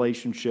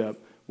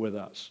relationship with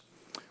us.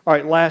 All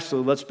right, lastly,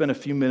 let's spend a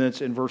few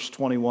minutes in verse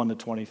 21 to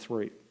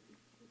 23.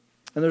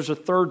 And there's a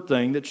third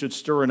thing that should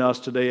stir in us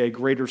today, a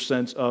greater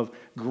sense of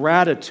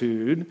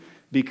gratitude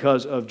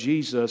because of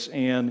Jesus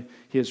and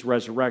his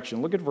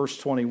resurrection. Look at verse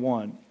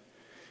 21.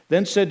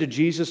 Then said to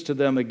Jesus to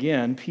them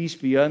again, peace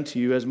be unto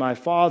you, as my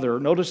Father,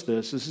 notice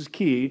this is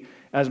key,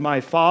 as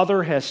my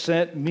Father has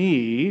sent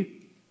me,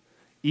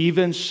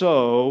 even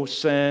so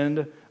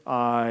send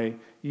I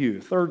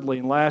you. Thirdly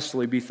and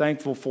lastly, be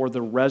thankful for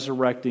the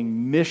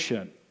resurrecting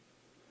mission.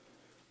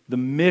 The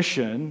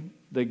mission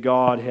that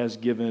God has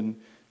given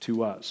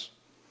to us.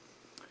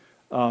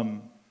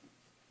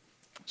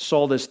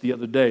 Saw this the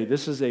other day.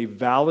 This is a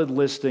valid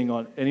listing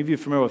on, any of you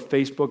familiar with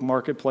Facebook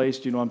Marketplace?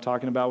 Do you know what I'm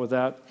talking about with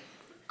that?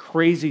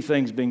 Crazy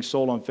things being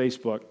sold on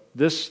Facebook.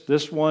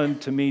 This one,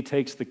 to me,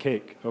 takes the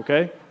cake,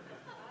 okay?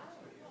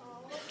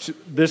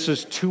 This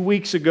is 2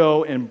 weeks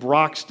ago in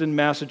Broxton,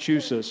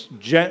 Massachusetts.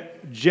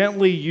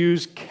 Gently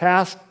used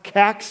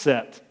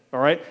casket, all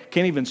right?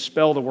 Can't even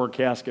spell the word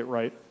casket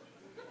right.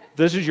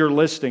 This is your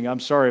listing.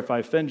 I'm sorry if I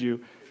offend you.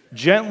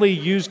 Gently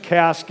used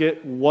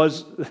casket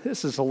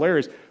this is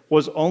hilarious,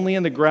 was only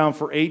in the ground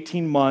for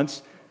 18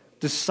 months,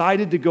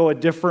 decided to go a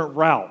different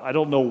route. I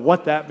don't know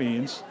what that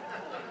means.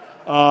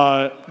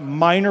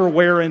 Minor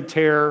wear and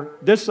tear.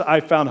 This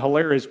I found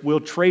hilarious. We'll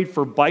trade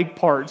for bike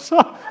parts.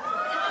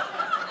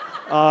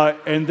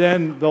 And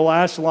then the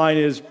last line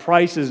is,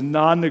 price is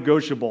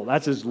non-negotiable.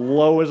 That's as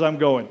low as I'm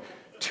going.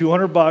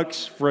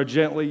 $200 for a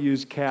gently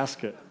used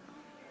casket.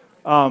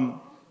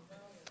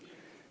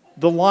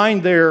 The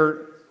line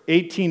there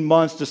 18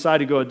 months, decide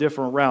to go a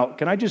different route.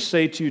 Can I just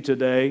say to you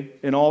today,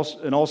 in all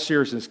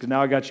seriousness, because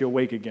now I got you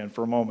awake again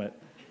for a moment,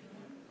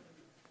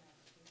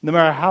 no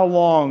matter how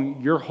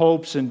long your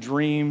hopes and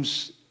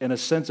dreams and a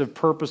sense of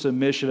purpose and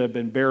mission have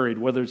been buried,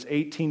 whether it's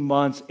 18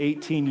 months,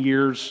 18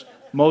 years,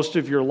 most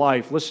of your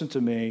life, listen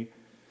to me,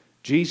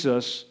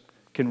 Jesus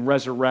can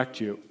resurrect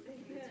you.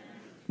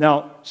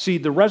 Now, see,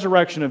 the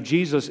resurrection of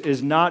Jesus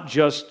is not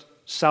just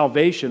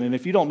salvation, and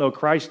if you don't know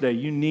Christ today,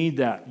 you need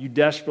that. You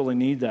desperately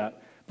need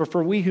that. But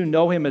for we who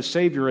know Him as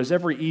Savior, as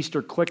every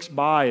Easter clicks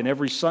by and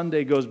every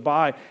Sunday goes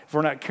by, if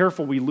we're not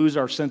careful, we lose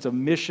our sense of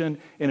mission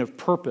and of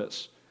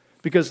purpose.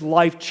 Because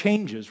life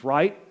changes,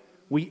 right?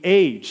 We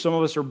age. Some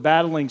of us are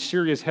battling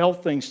serious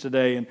health things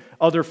today and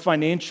other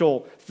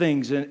financial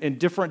things and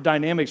different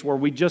dynamics where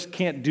we just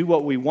can't do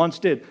what we once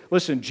did.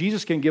 Listen,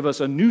 Jesus can give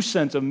us a new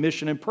sense of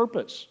mission and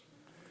purpose.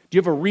 Do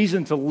you have a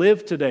reason to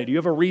live today? Do you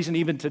have a reason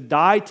even to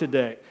die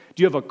today?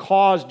 Do you have a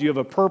cause? Do you have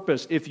a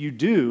purpose? If you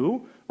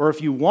do, or if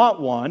you want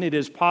one, it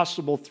is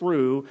possible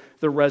through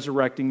the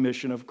resurrecting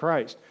mission of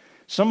Christ.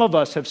 Some of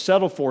us have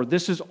settled for,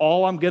 this is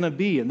all I'm going to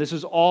be, and this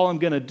is all I'm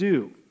going to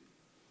do.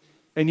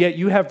 And yet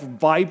you have a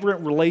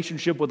vibrant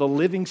relationship with a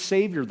living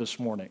Savior this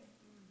morning.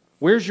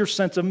 Where's your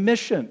sense of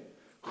mission?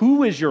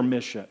 Who is your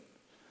mission?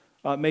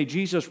 May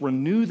Jesus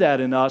renew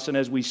that in us, and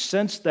as we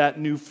sense that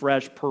new,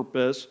 fresh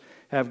purpose,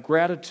 have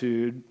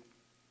gratitude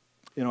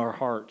in our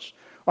hearts.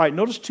 All right,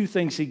 notice two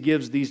things He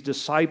gives these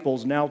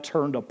disciples, now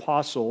turned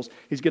apostles.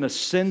 He's going to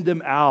send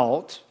them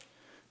out.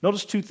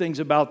 Notice two things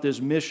about this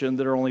mission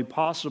that are only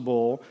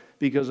possible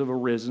because of a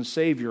risen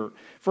Savior.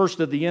 First,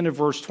 at the end of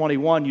verse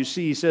 21, you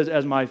see He says,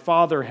 as my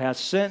Father has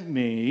sent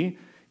me,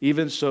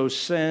 even so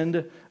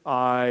send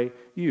I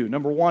you.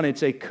 Number one,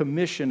 it's a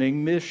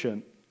commissioning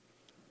mission.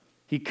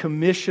 He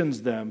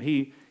commissions them.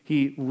 He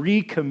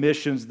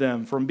recommissions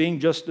them from being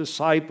just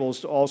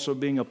disciples to also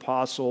being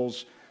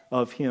apostles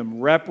of Him,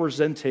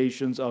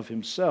 representations of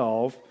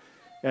Himself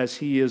as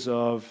He is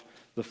of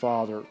the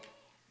Father.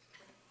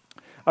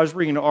 I was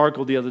reading an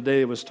article the other day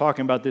that was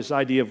talking about this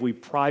idea of we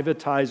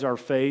privatize our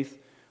faith.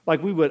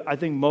 Like we would, I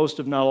think most,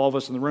 if not all of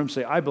us in the room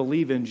say, I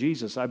believe in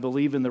Jesus, I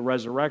believe in the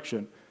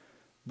resurrection.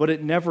 But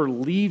it never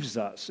leaves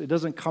us. It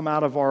doesn't come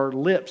out of our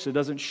lips. It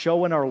doesn't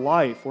show in our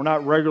life. We're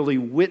not regularly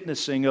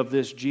witnessing of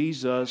this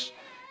Jesus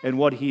and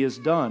what He has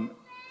done.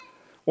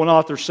 One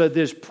author said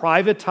this,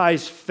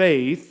 privatized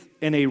faith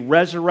in a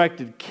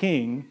resurrected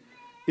King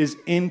is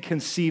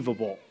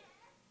inconceivable.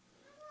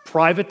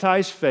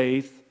 Privatized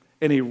faith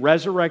in a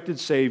resurrected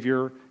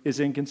Savior is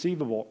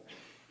inconceivable.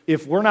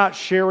 If we're not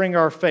sharing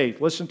our faith,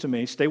 listen to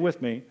me, stay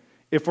with me.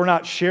 If we're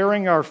not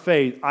sharing our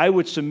faith, I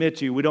would submit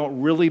to you, we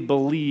don't really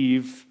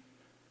believe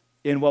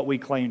in what we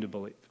claim to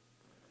believe.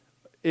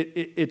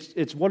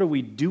 It's what are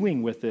we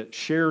doing with it?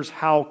 Shares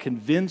how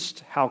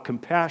convinced, how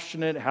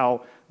compassionate,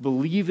 how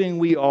believing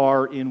we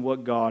are in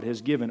what God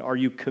has given. Are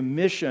you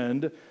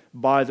commissioned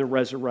by the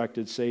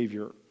resurrected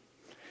Savior?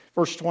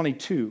 Verse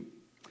 22,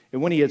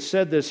 and when He had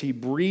said this, He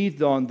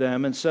breathed on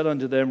them and said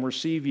unto them,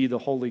 receive ye the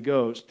Holy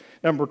Ghost.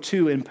 Number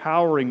two,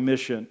 empowering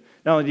mission.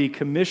 Not only did He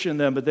commission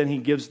them, but then He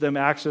gives them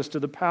access to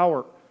the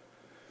power.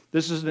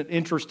 This is an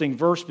interesting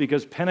verse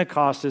because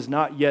Pentecost has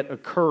not yet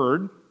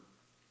occurred.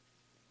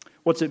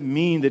 What's it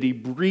mean that He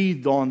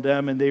breathed on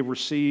them and they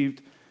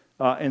received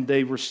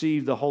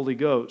the Holy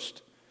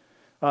Ghost?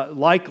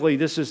 Likely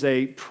this is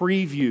a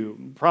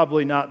preview,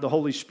 probably not the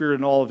Holy Spirit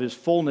in all of His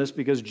fullness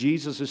because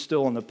Jesus is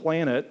still on the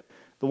planet,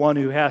 the one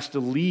who has to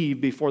leave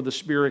before the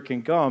Spirit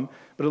can come,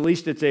 but at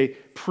least it's a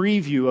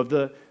preview of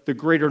the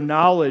greater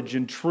knowledge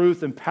and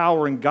truth and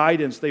power and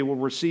guidance they will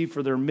receive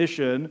for their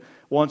mission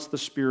once the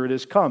Spirit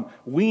has come.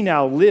 We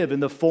now live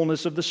in the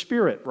fullness of the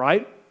Spirit,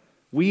 right?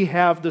 We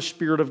have the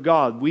Spirit of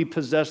God. We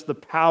possess the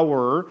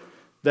power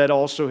that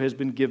also has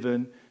been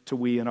given to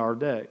we in our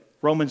day.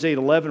 Romans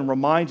 8:11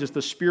 reminds us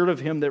the Spirit of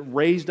Him that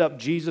raised up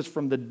Jesus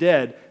from the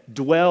dead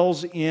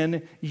dwells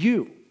in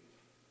you.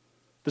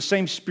 The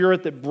same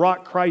Spirit that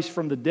brought Christ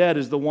from the dead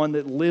is the one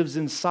that lives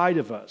inside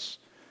of us.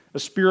 A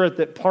Spirit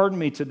that, pardon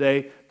me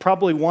today,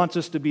 probably wants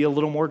us to be a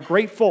little more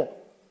grateful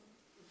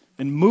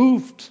and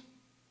moved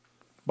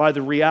by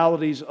the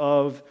realities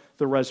of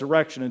the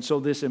resurrection. And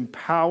so this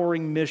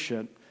empowering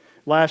mission.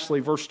 Lastly,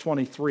 verse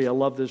 23, I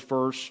love this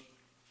verse.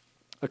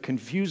 A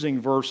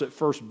confusing verse at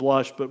first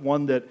blush, but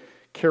one that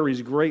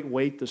carries great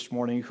weight this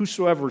morning.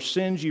 Whosoever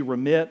sins ye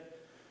remit,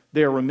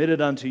 they are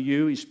remitted unto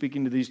you. He's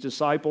speaking to these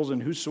disciples.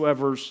 And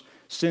whosoever's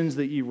sins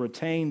that ye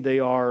retain, they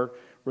are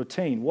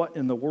retained. What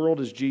in the world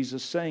is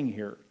Jesus saying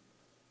here?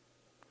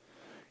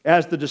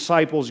 As the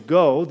disciples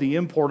go, the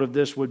import of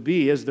this would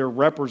be, as they're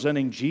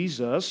representing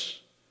Jesus,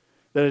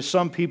 that as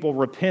some people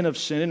repent of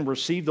sin and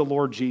receive the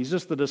Lord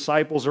Jesus, the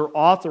disciples are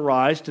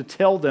authorized to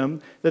tell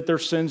them that their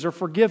sins are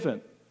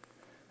forgiven.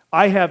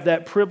 I have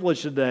that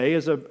privilege today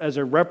as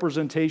a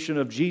representation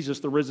of Jesus,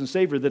 the risen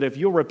Savior, that if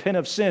you'll repent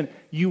of sin,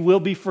 you will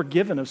be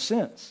forgiven of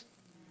sins.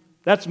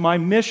 That's my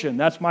mission.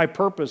 That's my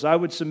purpose. I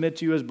would submit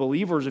to you as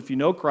believers, if you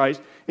know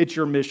Christ, it's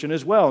your mission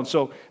as well. And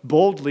so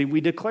boldly we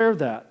declare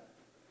that.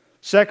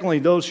 Secondly,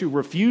 those who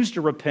refuse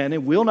to repent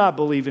and will not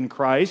believe in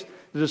Christ,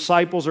 the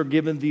disciples are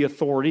given the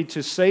authority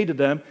to say to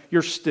them,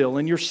 you're still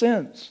in your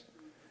sins.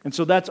 And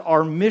so that's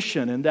our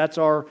mission and that's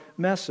our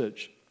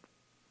message.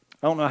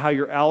 I don't know how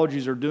your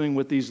allergies are doing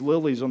with these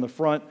lilies on the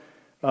front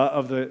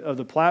of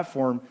the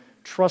platform.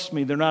 Trust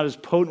me, they're not as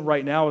potent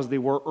right now as they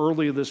were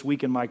earlier this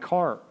week in my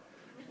car.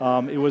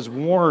 It was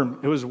warm.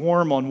 It was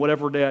warm on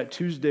whatever day,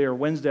 Tuesday or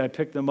Wednesday, I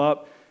picked them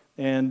up,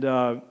 and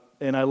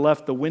I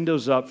left the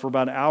windows up for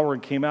about an hour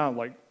and came out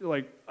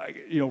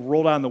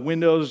roll down the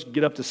windows,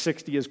 get up to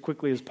 60 as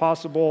quickly as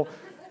possible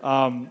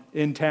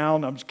in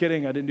town. I'm just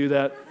kidding. I didn't do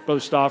that.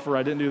 Brother Stauffer,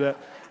 I didn't do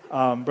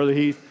that. Brother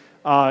Heath.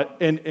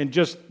 And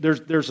just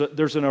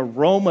there's an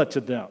aroma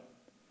to them.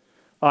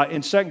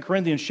 In 2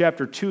 Corinthians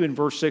chapter 2 and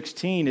verse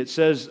 16, it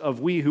says, of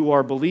we who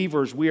are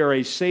believers, we are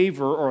a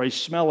savor or a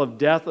smell of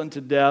death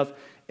unto death,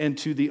 and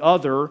to the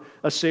other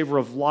a savor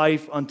of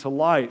life unto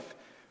life.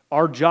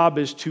 Our job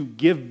is to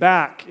give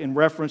back, in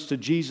reference to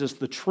Jesus,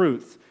 the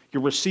truth. You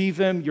receive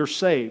Him, you're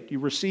saved. You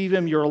receive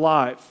Him, you're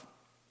alive.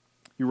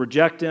 You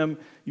reject Him,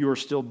 you are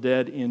still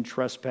dead in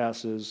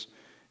trespasses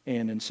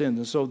and in sins.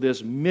 And so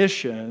this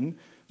mission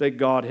that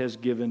God has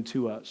given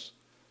to us.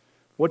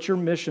 What's your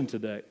mission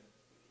today?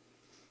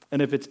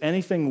 And if it's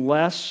anything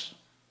less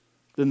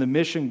than the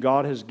mission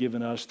God has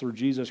given us through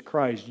Jesus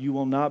Christ, you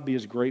will not be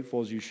as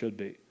grateful as you should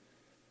be.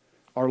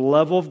 Our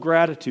level of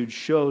gratitude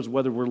shows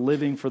whether we're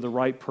living for the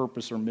right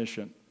purpose or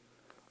mission.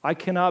 I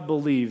cannot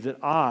believe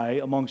that I,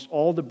 amongst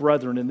all the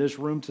brethren in this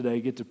room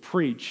today, get to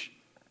preach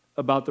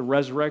about the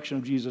resurrection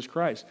of Jesus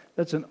Christ.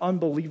 That's an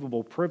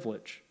unbelievable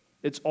privilege.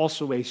 It's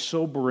also a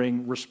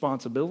sobering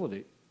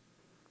responsibility.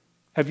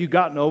 Have you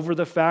gotten over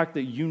the fact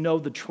that you know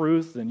the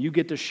truth and you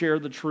get to share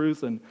the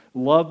truth and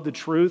love the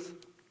truth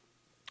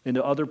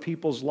into other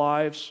people's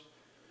lives?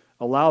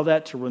 Allow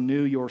that to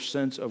renew your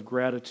sense of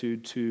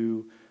gratitude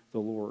to the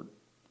Lord.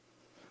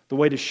 The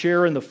way to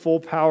share in the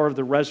full power of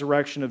the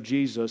resurrection of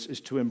Jesus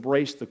is to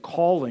embrace the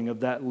calling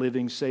of that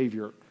living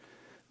Savior.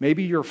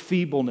 Maybe your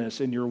feebleness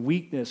and your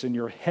weakness and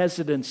your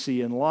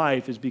hesitancy in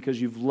life is because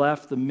you've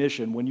left the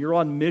mission. When you're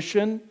on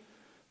mission,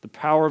 the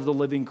power of the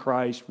living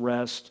Christ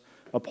rests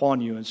upon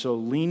you. And so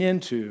lean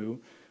into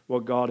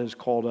what God has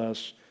called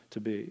us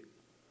to be.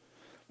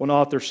 One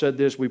author said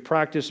this, we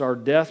practice our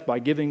death by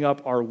giving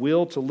up our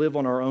will to live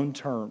on our own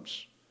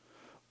terms.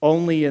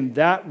 Only in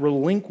that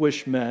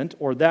relinquishment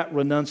or that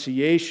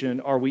renunciation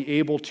are we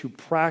able to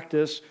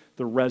practice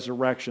the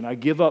resurrection. I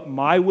give up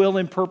my will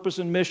and purpose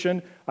and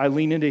mission. I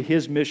lean into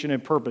His mission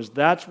and purpose.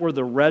 That's where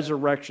the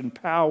resurrection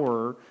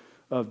power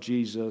of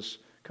Jesus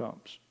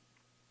comes.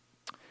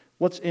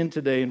 Let's end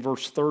today in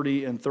verse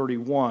 30 and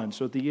 31.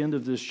 So at the end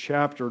of this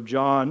chapter,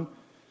 John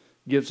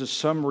gives a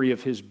summary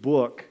of his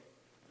book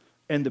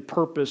and the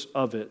purpose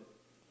of it.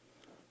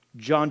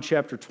 John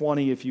chapter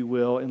 20, if you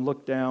will, and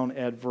look down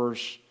at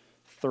verse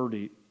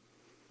 30.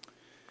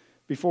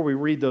 Before we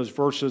read those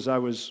verses, I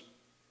was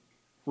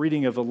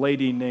reading of a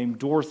lady named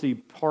Dorothy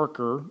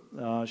Parker.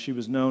 She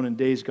was known in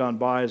days gone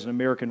by as an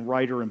American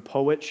writer and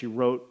poet. She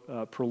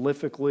wrote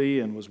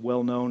prolifically and was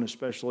well known,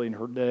 especially in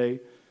her day.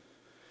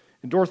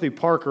 And Dorothy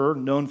Parker,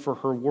 known for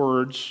her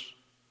words,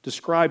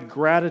 described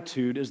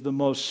gratitude as the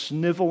most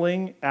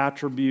sniveling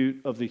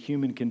attribute of the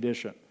human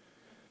condition.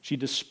 She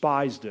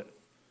despised it.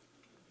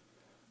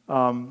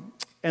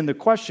 And the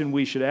question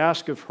we should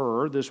ask of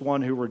her, this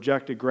one who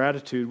rejected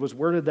gratitude, was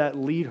where did that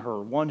lead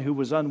her? One who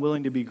was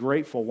unwilling to be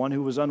grateful, one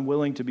who was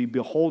unwilling to be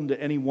beholden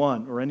to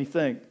anyone or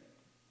anything.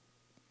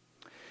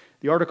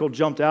 The article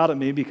jumped out at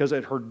me because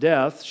at her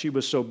death, she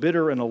was so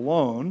bitter and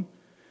alone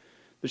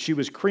that she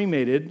was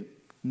cremated.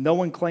 No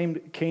one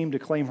came to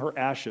claim her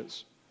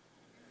ashes.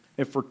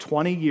 And for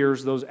 20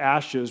 years, those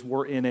ashes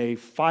were in a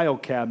file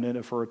cabinet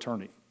of her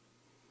attorney.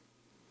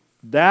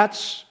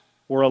 That's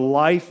where a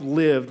life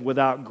lived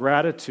without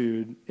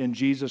gratitude in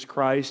Jesus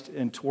Christ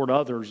and toward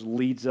others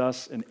leads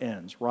us and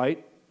ends,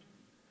 right?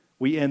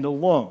 We end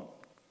alone.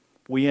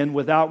 We end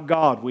without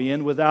God. We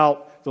end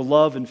without the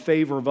love and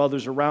favor of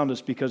others around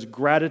us because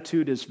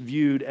gratitude is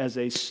viewed as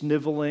a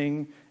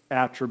sniveling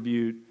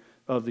attribute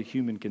of the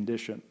human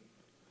condition.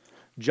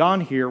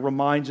 John here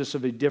reminds us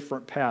of a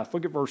different path.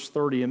 Look at verse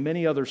 30. And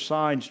many other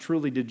signs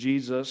truly did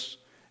Jesus,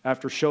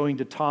 after showing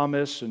to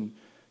Thomas and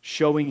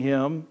showing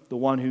him, the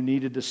one who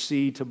needed to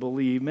see to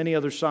believe, many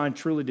other signs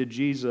truly did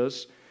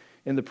Jesus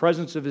in the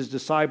presence of his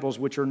disciples,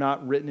 which are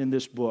not written in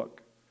this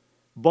book.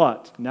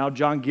 But, now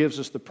John gives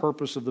us the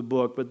purpose of the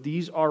book, but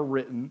these are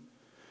written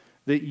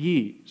that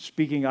ye,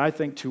 speaking I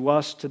think to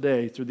us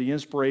today through the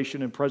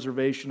inspiration and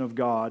preservation of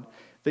God,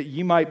 that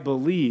ye might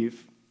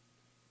believe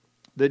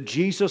that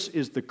Jesus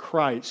is the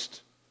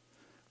Christ,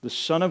 the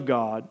Son of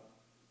God.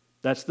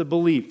 That's the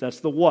belief.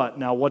 That's the what.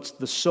 Now, what's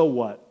the so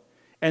what?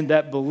 And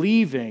that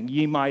believing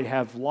ye might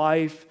have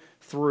life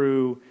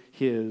through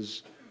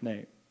His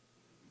name.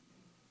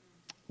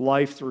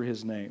 Life through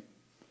His name.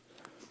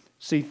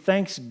 See,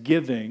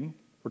 thanksgiving,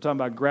 we're talking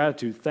about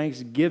gratitude.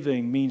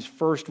 Thanksgiving means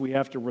first we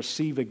have to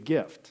receive a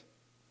gift,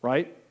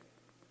 right?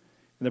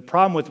 And the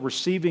problem with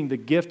receiving the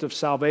gift of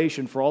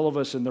salvation for all of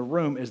us in the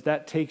room is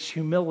that takes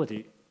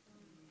humility.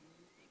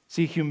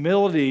 See,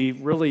 humility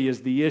really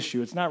is the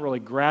issue. It's not really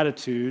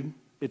gratitude.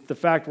 It's the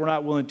fact we're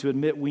not willing to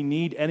admit we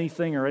need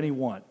anything or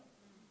anyone.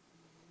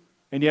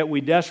 And yet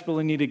we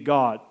desperately needed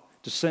God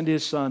to send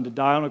His Son to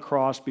die on a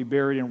cross, be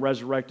buried, and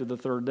resurrected the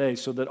third day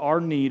so that our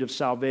need of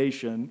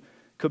salvation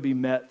could be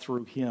met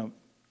through Him.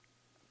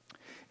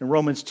 In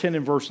Romans 10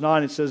 and verse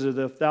 9, it says that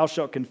if thou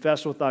shalt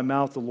confess with thy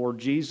mouth the Lord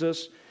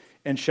Jesus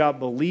and shalt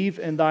believe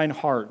in thine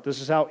heart,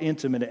 this is how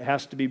intimate it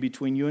has to be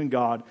between you and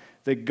God,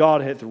 that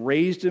God hath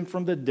raised Him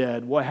from the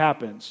dead, what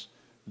happens?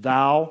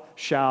 Thou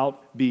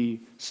shalt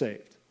be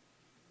saved.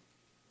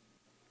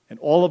 And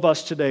all of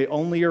us today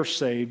only are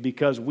saved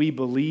because we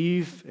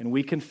believe and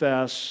we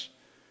confess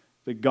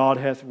that God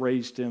hath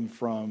raised Him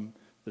from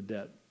the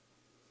dead.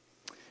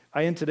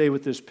 I end today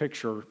with this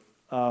picture.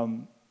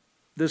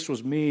 This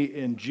was me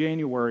in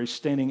January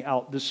standing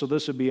out. So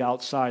this would be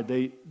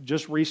outside.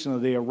 Just recently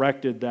they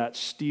erected that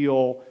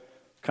steel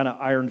kind of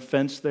iron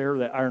fence there,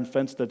 that iron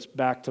fence that's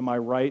back to my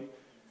right.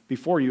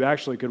 Before you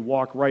actually could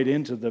walk right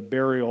into the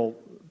burial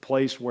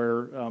place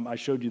where I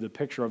showed you the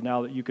picture of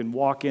now, that you can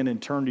walk in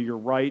and turn to your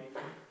right.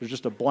 There's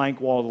just a blank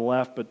wall to the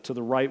left, but to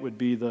the right would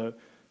be the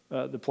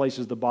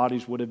places the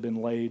bodies would have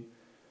been laid.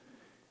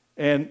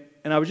 And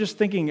I was just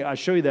thinking, I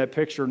show you that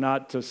picture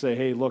not to say,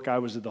 hey, look, I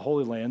was at the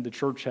Holy Land. The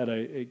church had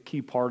a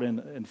key part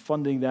in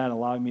funding that,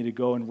 allowing me to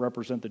go and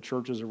represent the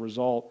church as a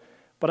result.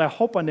 But I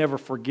hope I never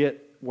forget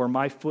where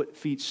my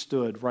feet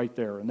stood right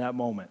there in that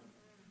moment.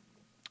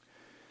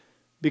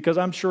 Because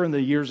I'm sure in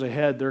the years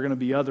ahead, there are going to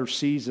be other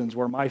seasons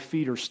where my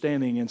feet are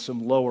standing in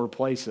some lower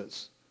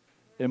places,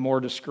 in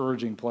more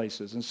discouraging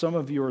places. And some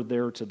of you are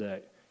there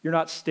today. You're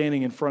not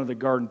standing in front of the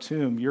garden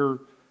tomb.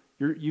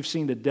 You've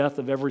seen the death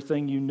of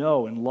everything you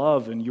know and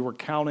love and you were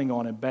counting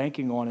on and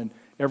banking on, and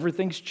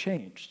everything's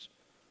changed.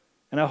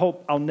 And I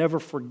hope I'll never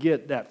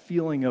forget that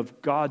feeling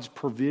of God's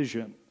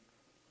provision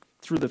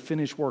through the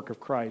finished work of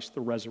Christ,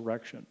 the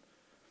resurrection.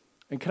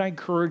 And can I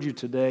encourage you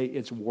today,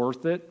 it's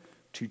worth it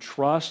to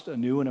trust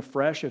anew and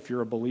afresh if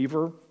you're a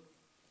believer.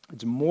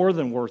 It's more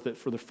than worth it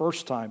for the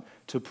first time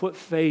to put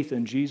faith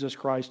in Jesus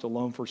Christ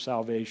alone for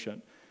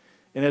salvation.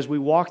 And as we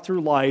walk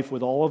through life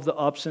with all of the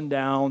ups and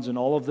downs and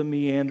all of the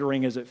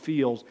meandering as it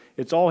feels,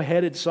 it's all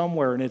headed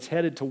somewhere, and it's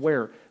headed to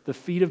where? The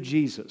feet of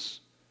Jesus,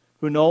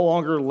 who no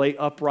longer lay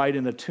upright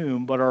in the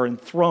tomb, but are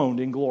enthroned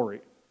in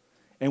glory.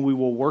 And we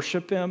will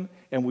worship Him,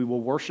 and we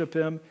will worship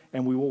Him,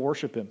 and we will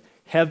worship Him.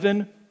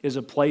 Heaven is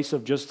a place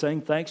of just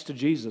saying thanks to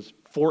Jesus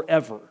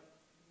forever.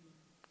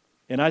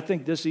 And I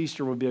think this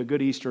Easter would be a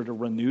good Easter to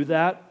renew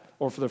that,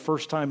 or for the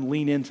first time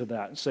lean into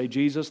that and say,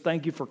 Jesus,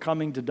 thank you for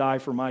coming to die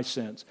for my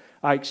sins.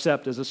 I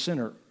accept as a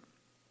sinner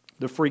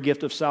the free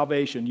gift of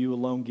salvation you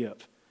alone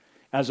give.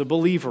 As a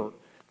believer,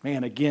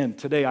 man, again,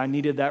 today I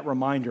needed that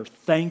reminder.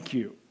 Thank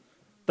you.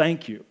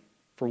 Thank you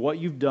for what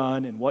you've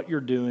done and what you're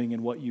doing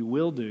and what you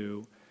will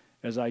do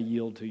as I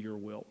yield to your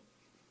will.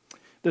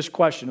 This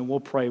question, and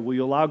we'll pray, will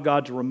you allow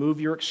God to remove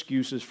your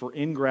excuses for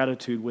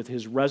ingratitude with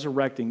His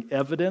resurrecting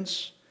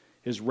evidence,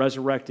 His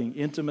resurrecting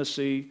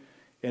intimacy,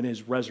 and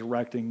His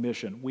resurrecting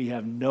mission? We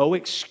have no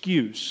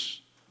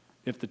excuse,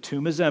 if the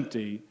tomb is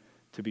empty,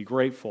 to be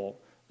grateful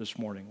this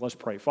morning. Let's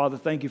pray. Father,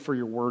 thank you for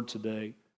your word today.